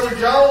with Brother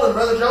Joel and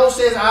Brother Joel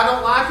says, I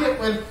don't like it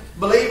when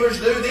believers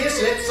do this,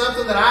 and it's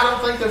something that I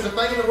don't think there's a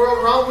thing in the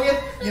world wrong with,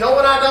 you know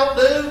what I don't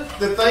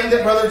do? The thing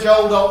that Brother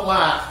Joel don't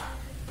like.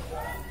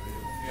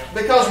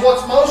 Because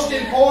what's most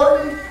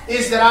important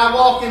is that I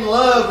walk in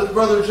love with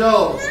Brother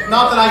Joel,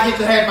 not that I get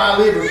to have my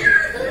liberty.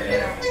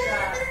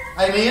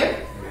 Amen?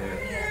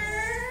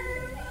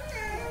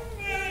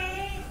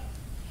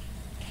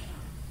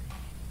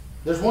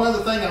 There's one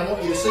other thing I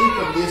want you to see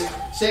from this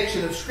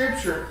section of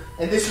Scripture,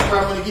 and this is where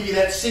I'm going to give you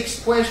that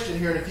sixth question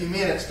here in a few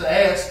minutes to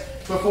ask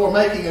before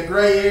making a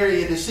gray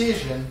area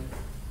decision.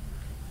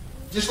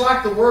 Just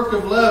like the work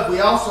of love, we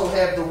also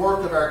have the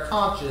work of our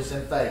conscience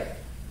and faith.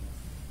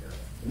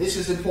 And this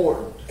is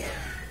important.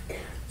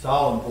 It's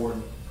all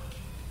important.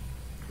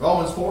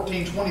 Romans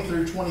 14:20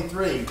 through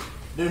 23.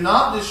 Do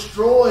not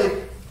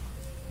destroy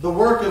the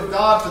work of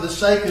God for the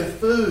sake of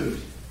food.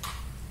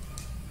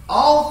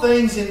 All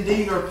things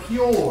indeed are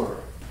pure.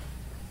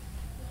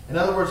 In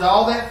other words,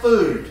 all that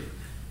food.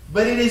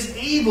 But it is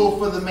evil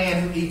for the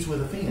man who eats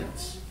with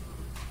offense.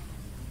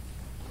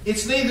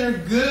 It's neither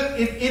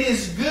good. It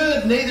is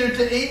good neither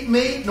to eat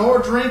meat nor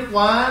drink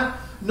wine,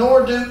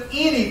 nor do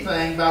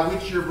anything by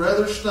which your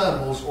brother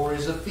stumbles or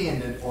is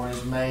offended or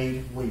is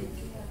made weak.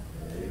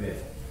 Amen.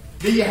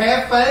 Do you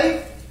have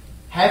faith?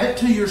 Have it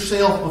to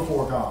yourself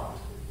before God.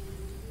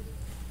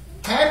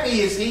 Happy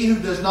is he who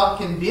does not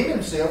condemn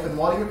himself in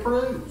what he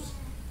approves.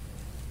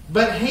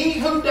 But he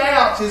who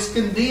doubts is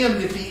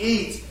condemned if he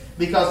eats,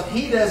 because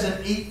he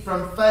doesn't eat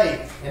from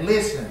faith. And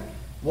listen,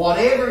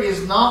 whatever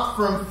is not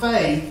from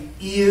faith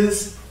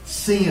is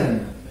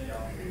sin.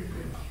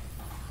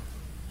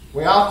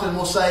 We often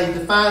will say,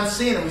 define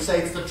sin, and we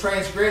say it's the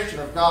transgression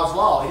of God's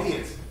law. It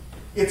is.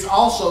 It's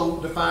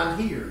also defined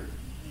here.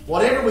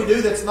 Whatever we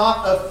do that's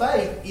not of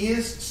faith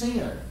is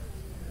sin.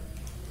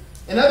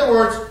 In other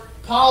words,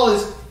 Paul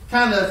is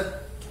kind of,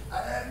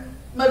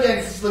 maybe I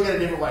can just look at it a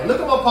different way.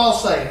 Look at what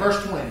Paul's saying,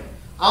 verse 20.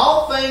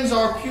 All things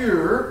are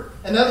pure.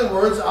 In other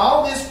words,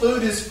 all this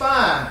food is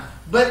fine.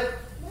 But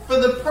for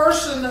the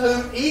person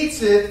who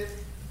eats it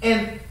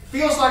and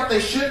feels like they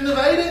shouldn't have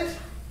ate it,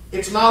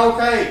 it's not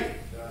okay.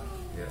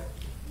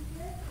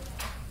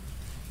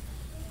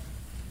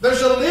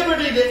 There's a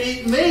liberty to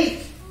eat meat.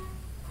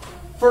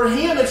 For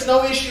him, it's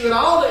no issue at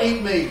all to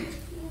eat meat.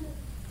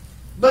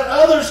 But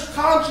others'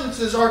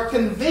 consciences are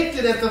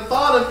convicted at the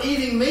thought of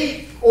eating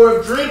meat or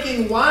of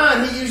drinking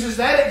wine. He uses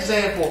that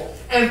example.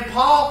 And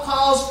Paul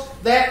calls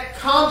that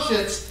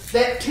conscience,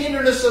 that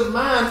tenderness of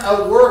mind,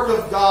 a work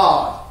of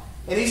God.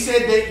 And he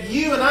said that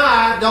you and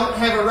I don't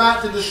have a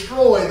right to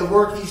destroy the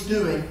work he's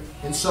doing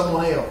in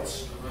someone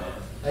else.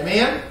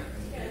 Amen?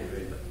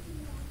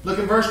 Look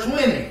at verse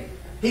 20.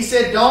 He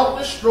said, don't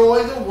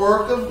destroy the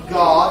work of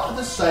God for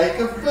the sake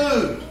of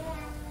food.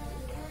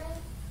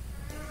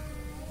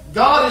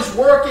 God is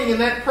working in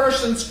that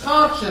person's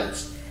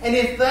conscience. And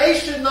if they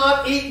should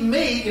not eat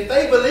meat, if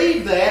they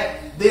believe that,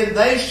 then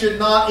they should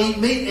not eat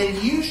meat.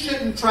 And you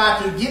shouldn't try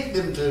to get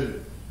them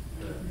to.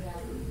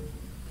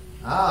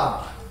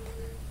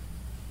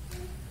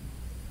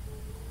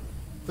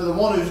 For the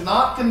one who's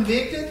not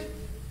convicted,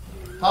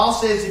 Paul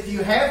says if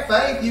you have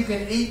faith, you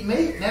can eat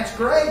meat. And that's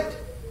great.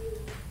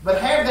 But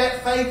have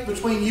that faith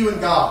between you and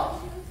God.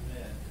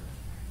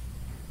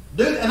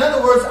 In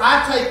other words,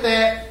 I take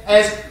that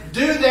as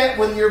do that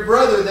with your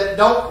brother that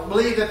don't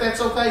believe that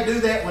that's okay. Do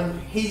that when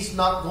he's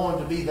not going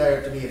to be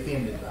there to be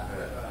offended by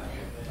it.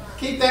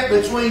 Keep that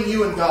between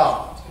you and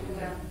God.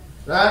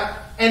 Right?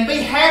 And be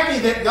happy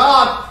that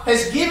God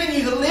has given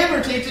you the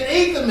liberty to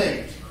eat the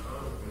meat.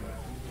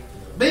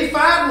 Be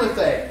fine with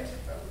that.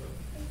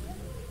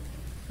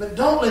 But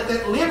don't let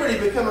that liberty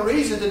become a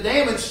reason to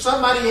damage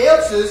somebody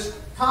else's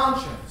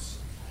conscience.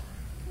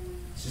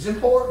 This is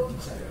important.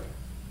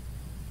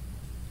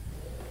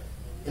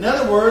 In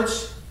other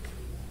words,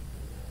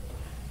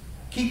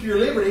 keep your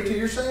liberty to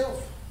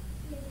yourself.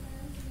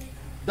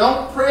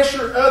 Don't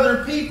pressure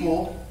other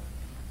people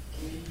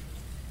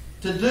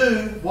to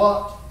do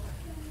what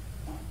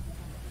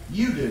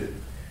you do.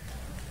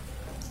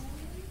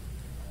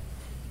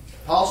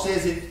 Paul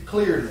says it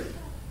clearly.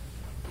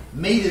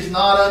 Meat is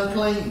not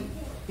unclean.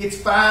 It's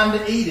fine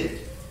to eat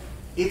it.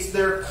 It's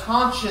their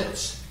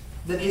conscience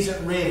that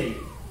isn't ready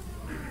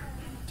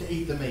to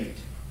eat the meat.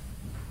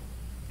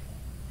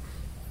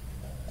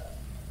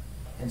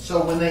 And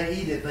so when they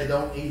eat it, they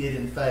don't eat it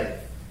in faith.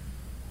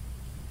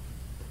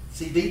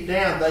 See, deep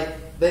down,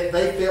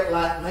 they felt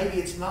like maybe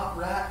it's not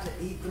right to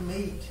eat the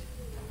meat.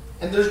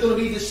 And there's going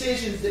to be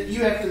decisions that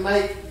you have to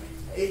make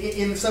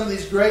in some of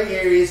these gray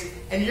areas,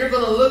 and you're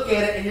going to look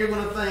at it and you're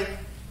going to think,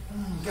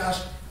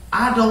 gosh,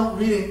 I don't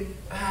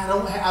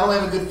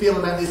have a good feeling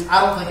about this.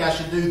 I don't think I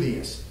should do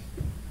this.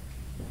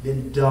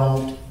 Then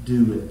don't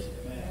do it.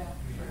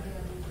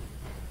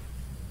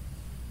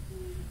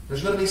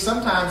 There's going to be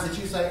some times that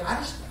you say, I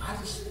just,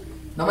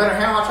 no matter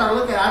how I try to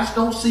look at it, I just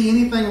don't see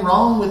anything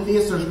wrong with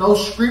this. There's no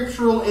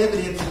scriptural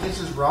evidence that this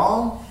is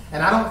wrong,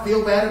 and I don't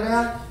feel bad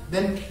about it.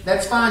 Then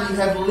that's fine. You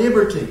have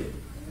liberty.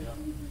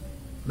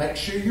 Make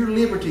sure your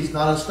liberty is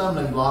not a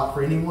stumbling block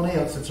for anyone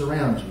else that's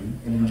around you,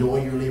 and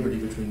enjoy your liberty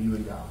between you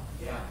and God.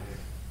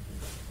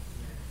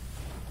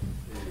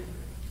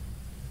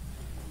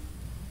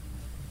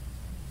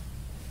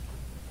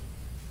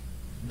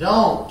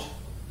 Don't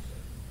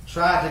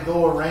try to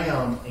go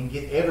around and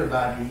get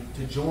everybody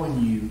to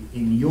join you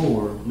in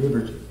your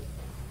liberty.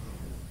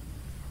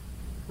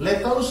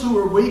 Let those who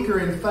are weaker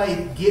in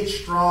faith get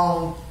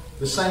strong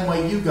the same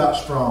way you got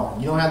strong.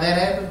 You know how that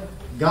happened?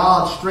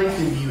 God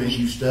strengthened you as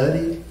you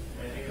studied,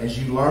 as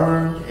you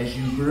learned, as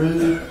you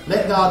grew.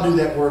 Let God do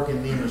that work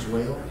in them as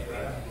well.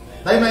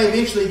 They may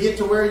eventually get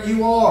to where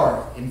you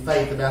are in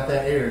faith about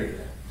that area,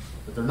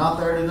 but they're not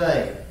there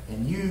today.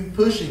 And you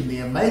pushing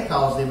them may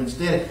cause them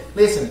instead.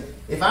 Listen,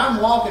 if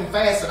I'm walking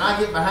fast and I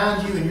get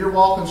behind you and you're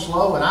walking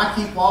slow and I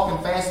keep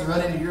walking fast and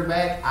run into your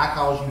back, I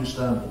cause you to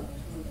stumble.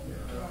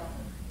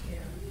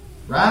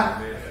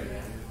 Right?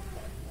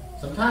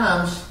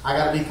 Sometimes I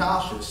got to be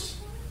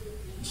cautious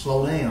and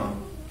slow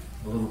down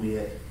a little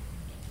bit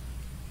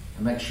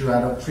and make sure I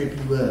don't trip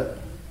you up.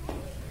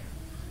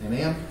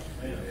 Amen?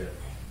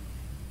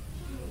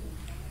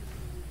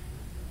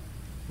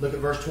 Look at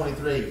verse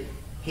 23.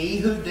 He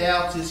who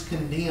doubts is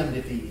condemned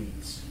if he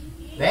eats.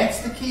 That's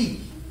the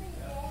key.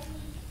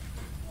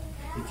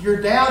 If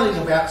you're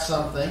doubting about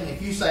something,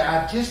 if you say,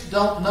 I just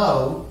don't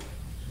know,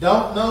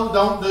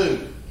 don't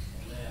do.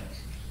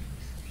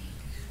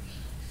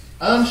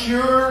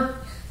 Unsure,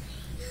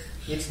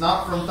 it's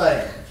not from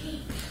faith.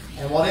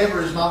 And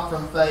whatever is not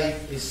from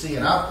faith is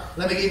sin.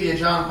 Let me give you a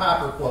John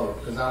Piper quote,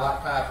 because I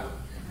like Piper.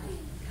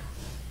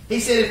 He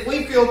said, if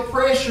we feel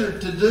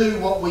pressured to do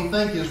what we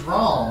think is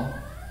wrong,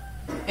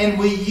 and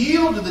we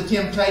yield to the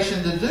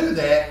temptation to do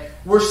that,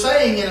 we're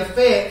saying, in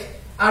effect,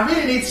 I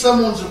really need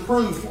someone's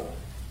approval.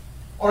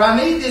 Or I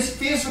need this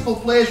physical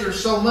pleasure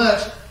so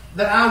much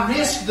that I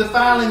risk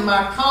defiling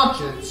my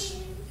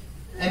conscience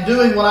and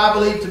doing what I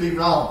believe to be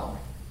wrong.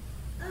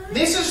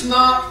 This is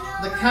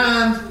not the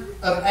kind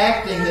of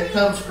acting that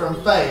comes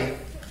from faith.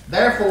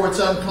 Therefore, it's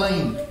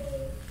unclean.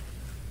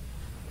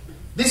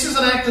 This is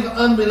an act of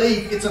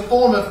unbelief. It's a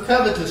form of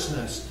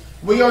covetousness.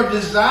 We are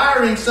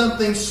desiring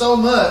something so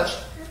much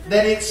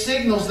that it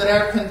signals that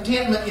our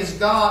contentment in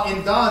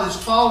God is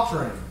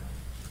faltering.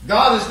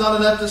 God is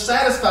not enough to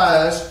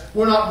satisfy us.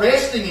 We're not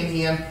resting in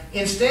Him.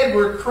 Instead,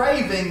 we're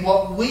craving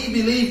what we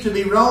believe to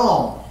be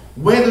wrong.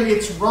 Whether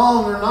it's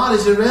wrong or not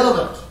is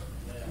irrelevant.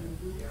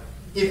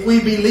 If we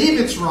believe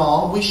it's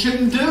wrong, we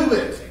shouldn't do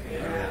it.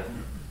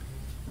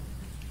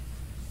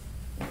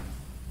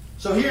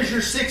 So here's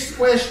your sixth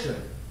question.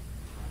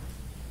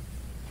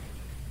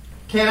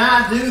 Can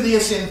I do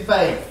this in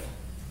faith?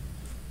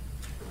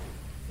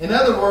 In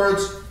other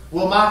words,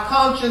 will my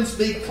conscience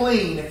be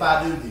clean if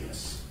I do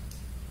this?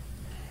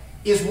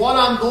 Is what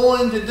I'm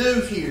going to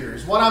do here,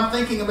 is what I'm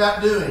thinking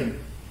about doing,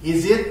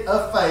 is it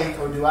of faith,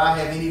 or do I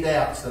have any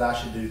doubts that I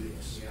should do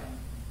this?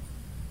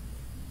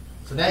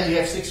 So now you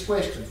have 6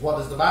 questions. What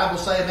does the Bible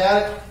say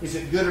about it? Is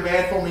it good or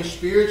bad for me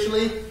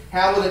spiritually?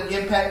 How will it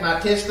impact my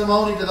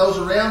testimony to those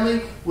around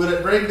me? Will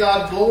it bring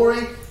God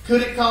glory?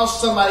 Could it cause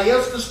somebody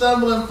else to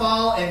stumble and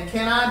fall? And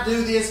can I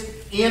do this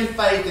in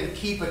faith and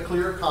keep a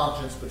clear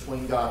conscience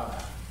between God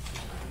and I?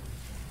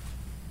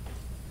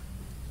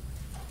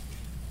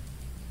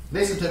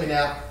 Listen to me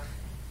now,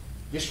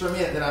 just for a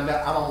minute, then I'm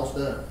almost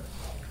done.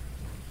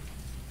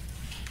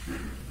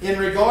 In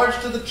regards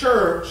to the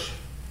church,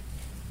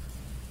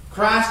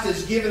 Christ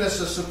has given us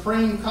a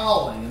supreme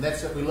calling, and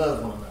that's that we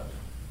love one another.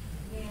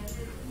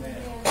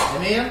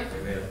 Amen?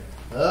 Amen?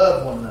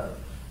 Love one another.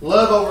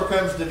 Love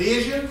overcomes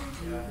division.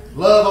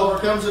 Love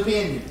overcomes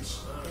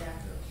opinions.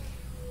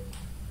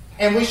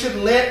 And we should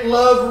let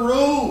love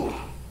rule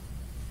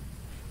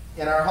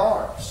in our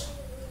hearts.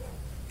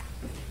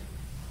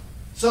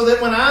 So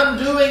that when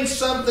I'm doing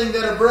something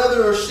that a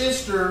brother or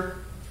sister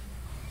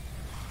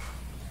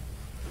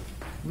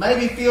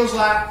maybe feels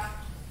like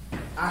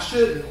I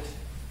shouldn't,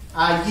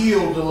 I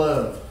yield to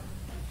love.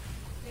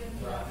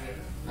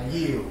 I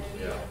yield.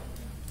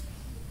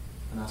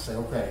 And I say,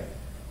 okay,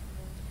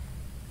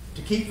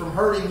 to keep from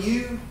hurting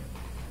you,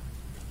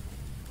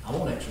 I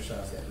won't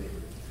exercise that liberty.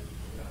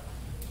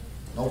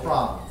 No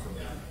problem for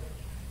me.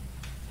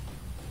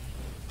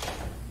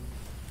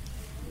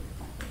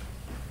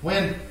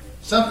 When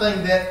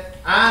something that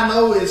I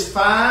know is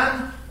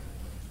fine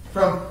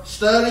from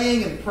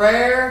studying and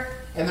prayer,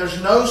 and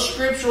there's no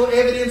scriptural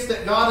evidence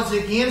that God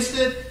is against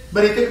it,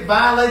 but if it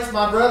violates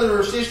my brother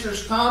or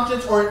sister's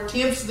conscience, or it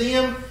tempts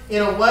them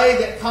in a way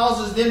that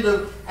causes them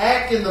to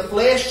act in the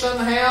flesh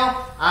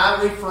somehow,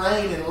 I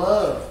refrain in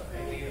love.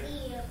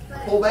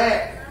 Pull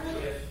back.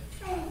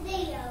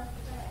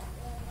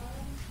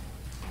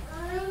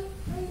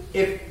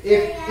 If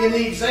in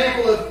the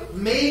example of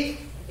meat,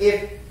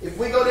 if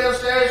we go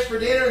downstairs for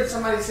dinner and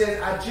somebody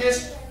says,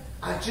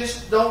 I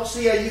just don't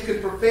see how you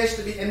could profess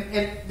to be,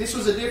 and this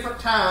was a different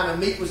time, and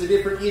meat was a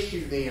different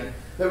issue then.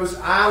 There was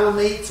Iowa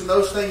meats and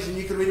those things, and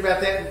you can read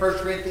about that in 1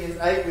 Corinthians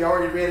 8. We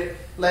already read it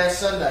last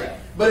Sunday.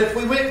 But if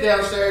we went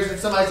downstairs and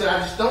somebody said, I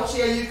just don't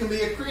see how you can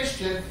be a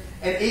Christian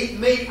and eat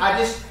meat, how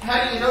do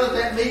you know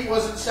that meat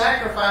wasn't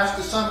sacrificed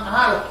to some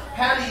idol?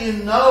 How do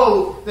you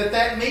know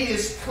that meat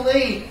is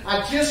clean?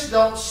 I just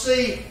don't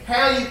see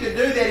how you could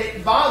do that.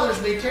 It bothers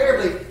me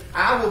terribly.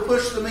 I will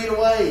push the meat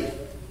away.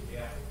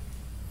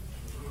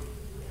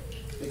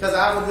 Because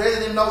I would rather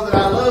them know that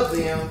I love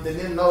them than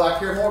them know I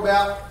care more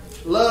about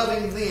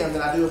loving them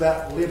than I do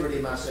about liberty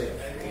myself.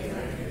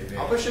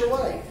 I'll push it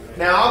away.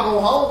 Now I'll go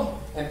home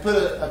and put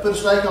a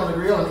steak on the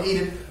grill and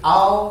eat it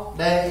all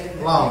day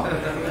long.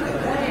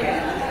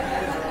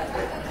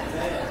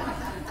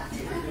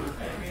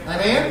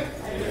 Amen?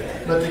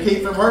 But to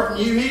keep from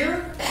hurting you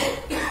here,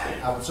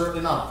 I would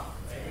certainly not.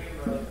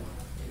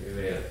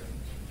 Amen.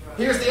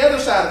 Here's the other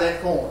side of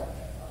that coin.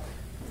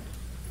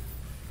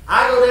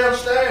 I go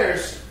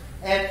downstairs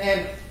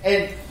and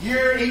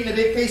you're eating a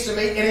big piece of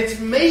meat, and it's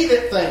me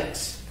that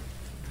thinks,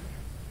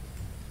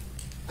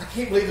 I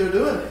can't believe they're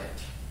doing that.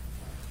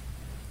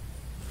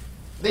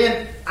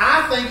 Then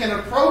I think an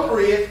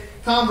appropriate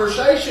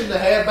conversation to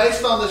have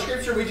based on the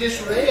scripture we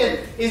just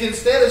read is,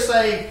 instead of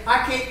saying, I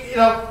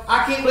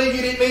can't believe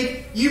you didn't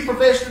eat, you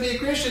profess to be a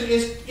Christian,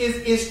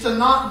 is to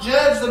not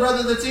judge the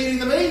brother that's eating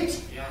the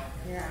meat.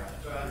 Yeah.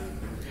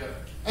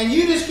 And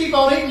you just keep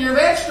on eating your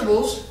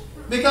vegetables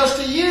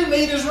because to you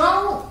meat is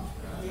wrong.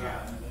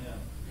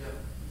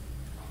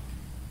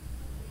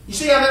 You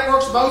see how that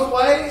works both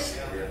ways?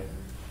 Yeah.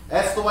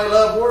 That's the way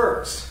love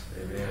works.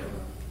 Amen.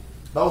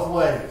 Both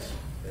ways.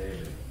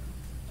 Amen.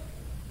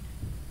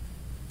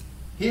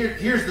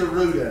 Here's the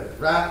root of it,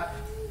 right?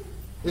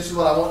 This is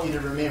what I want you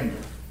to remember.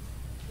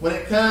 When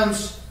it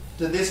comes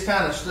to this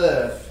kind of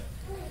stuff,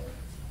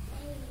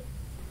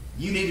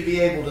 you need to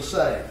be able to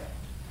say,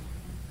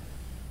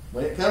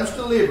 when it comes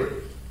to liberty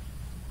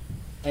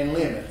and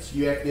limits,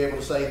 you have to be able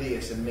to say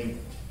this and mean it.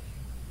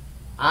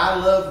 I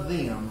love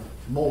them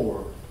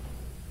more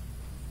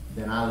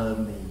than I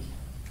love me.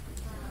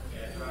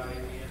 That's right.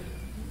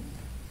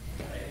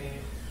 Amen.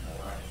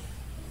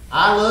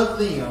 I love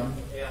them.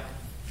 Yeah.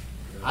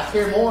 I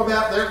care more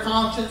about their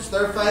conscience,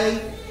 their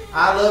faith.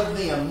 I love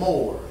them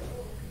more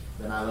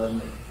than I love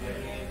me.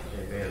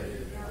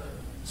 Amen.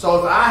 So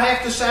if I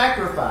have to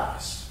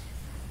sacrifice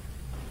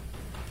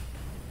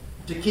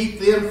to keep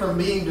them from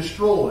being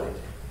destroyed,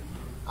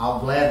 I'll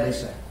gladly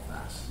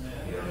sacrifice.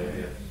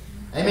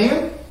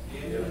 Amen.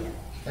 Amen?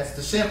 That's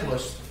the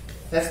simplest.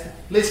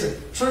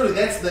 Listen, truly,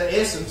 that's the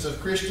essence of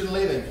Christian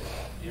living.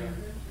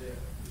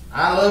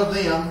 I love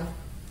them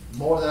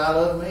more than I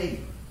love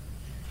me.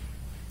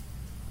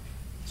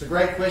 It's a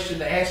great question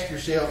to ask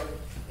yourself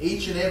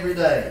each and every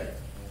day.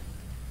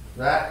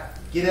 Right?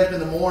 Get up in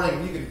the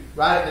morning. You can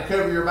write it in the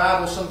cover of your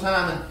Bible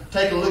sometime and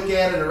take a look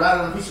at it, or write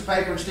it on a piece of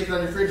paper and stick it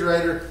on your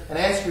refrigerator, and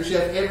ask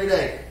yourself every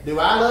day, do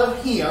I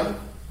love him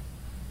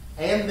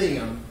and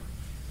them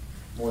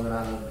more than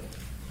I love me?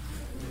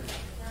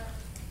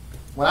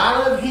 When I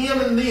love him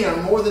and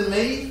them more than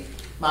me,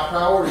 my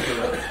priorities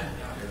are right.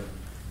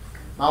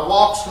 My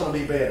walk's going to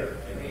be better.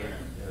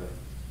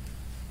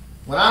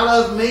 When I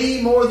love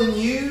me more than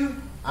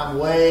you, I'm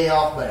way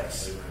off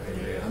base.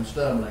 I'm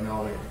stumbling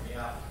already.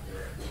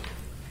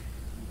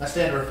 Let's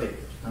stand to our feet.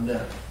 I'm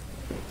done.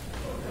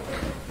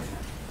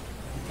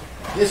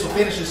 This will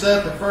finish us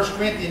up in 1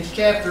 Corinthians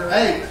chapter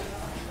 8.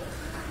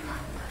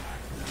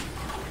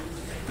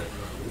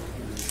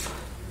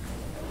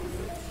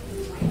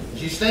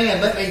 As you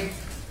stand,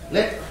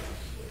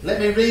 let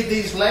me read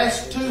these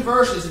last two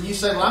verses, and you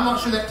say, well, I'm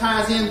not sure that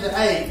ties into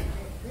 8.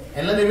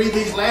 And let me read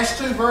these last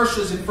two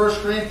verses in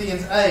 1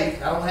 Corinthians 8. I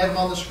don't have them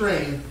on the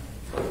screen,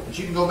 but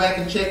you can go back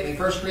and check me.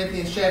 1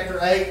 Corinthians chapter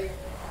 8,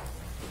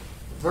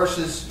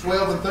 verses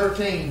 12 and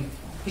 13.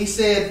 He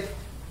said,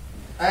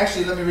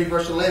 actually, let me read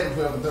verse 11,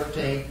 12, and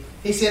 13.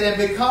 He said,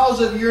 and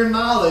because of your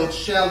knowledge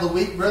shall the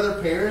weak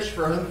brother perish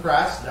for whom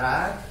Christ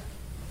died.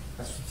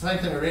 That's the same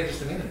thing we read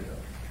just a minute ago.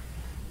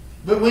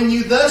 But when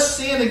you thus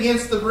sin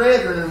against the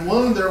brethren and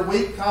wound their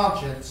weak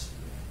conscience,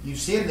 you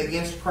sinned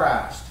against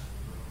Christ.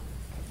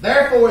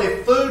 Therefore,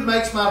 if food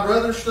makes my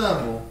brother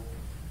stumble,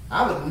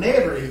 I would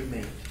never eat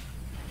meat,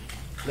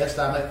 lest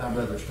I make my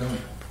brother stumble.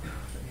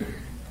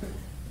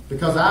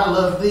 Because I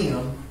love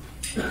them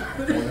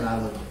more than I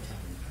love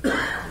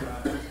them.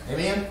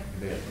 Amen?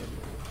 Amen.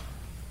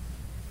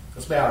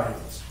 Let's bow our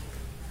heads.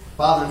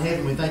 Father in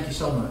heaven, we thank you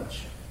so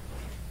much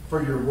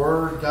for your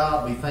word,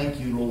 God. We thank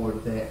you,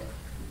 Lord, that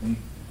you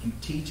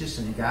teach us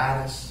and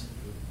guide us.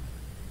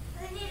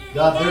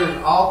 God, there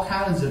are all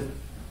kinds of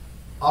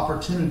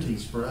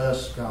opportunities for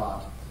us,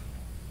 God,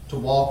 to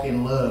walk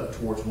in love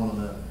towards one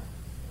another.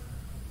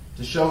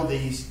 To show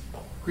these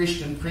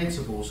Christian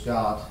principles,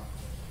 God,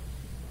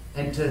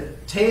 and to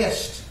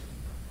test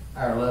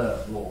our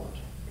love, Lord.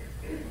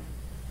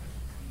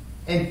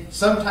 And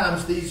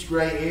sometimes these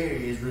gray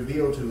areas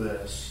reveal to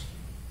us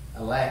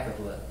a lack of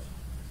love.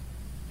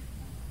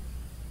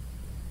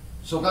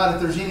 So God,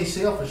 if there's any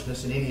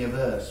selfishness in any of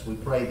us, we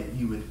pray that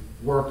you would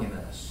work in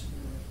us.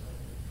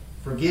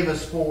 Forgive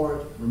us for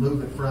it,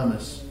 remove it from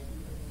us,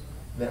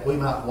 that we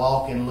might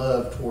walk in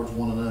love towards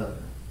one another.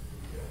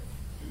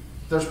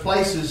 If there's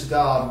places,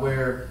 God,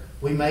 where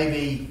we may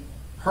be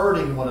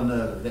hurting one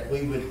another, that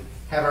we would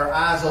have our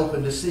eyes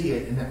open to see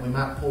it, and that we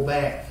might pull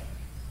back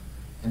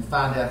and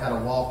find out how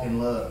to walk in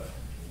love.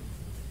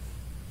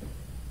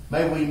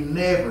 May we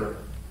never,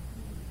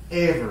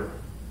 ever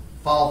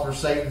fall for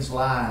Satan's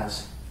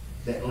lies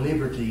that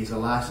liberty is a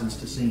license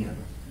to sin.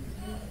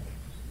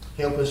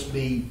 Help us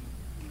be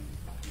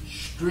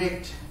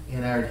strict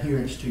in our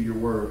adherence to your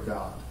word,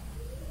 God.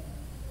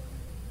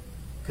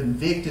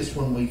 Convict us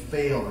when we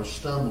fail or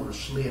stumble or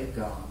slip,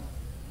 God,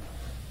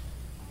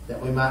 that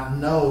we might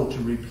know to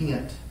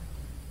repent,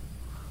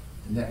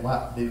 and that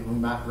we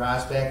might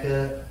rise back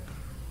up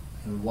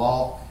and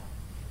walk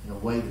in a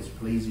way that's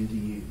pleasing to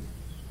you.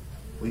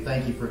 We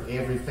thank you for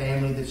every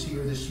family that's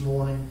here this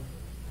morning,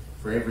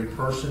 for every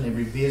person,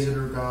 every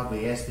visitor, God.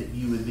 We ask that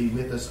you would be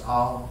with us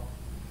all,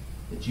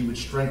 that you would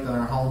strengthen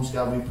our homes,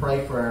 God. We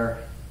pray for our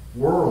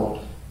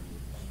world,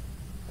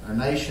 our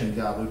nation,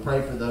 God. We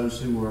pray for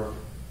those who are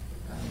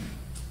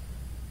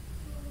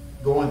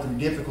going through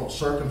difficult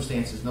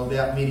circumstances. No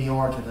doubt many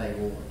are today,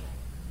 Lord.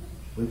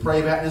 We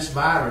pray about this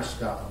virus,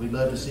 God. We'd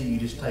love to see you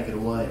just take it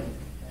away.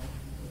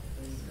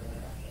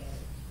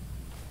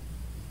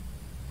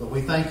 But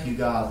we thank you,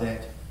 God,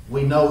 that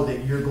we know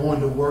that you're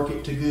going to work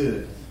it to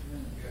good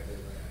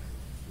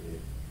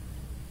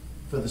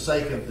for the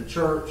sake of the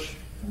church,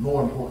 and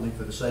more importantly,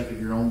 for the sake of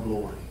your own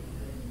glory.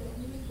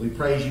 We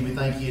praise you. We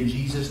thank you in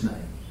Jesus' name.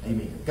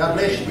 Amen. God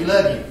bless you. We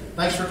love you.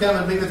 Thanks for coming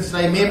and be with us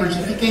today. Members,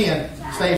 if you can, stay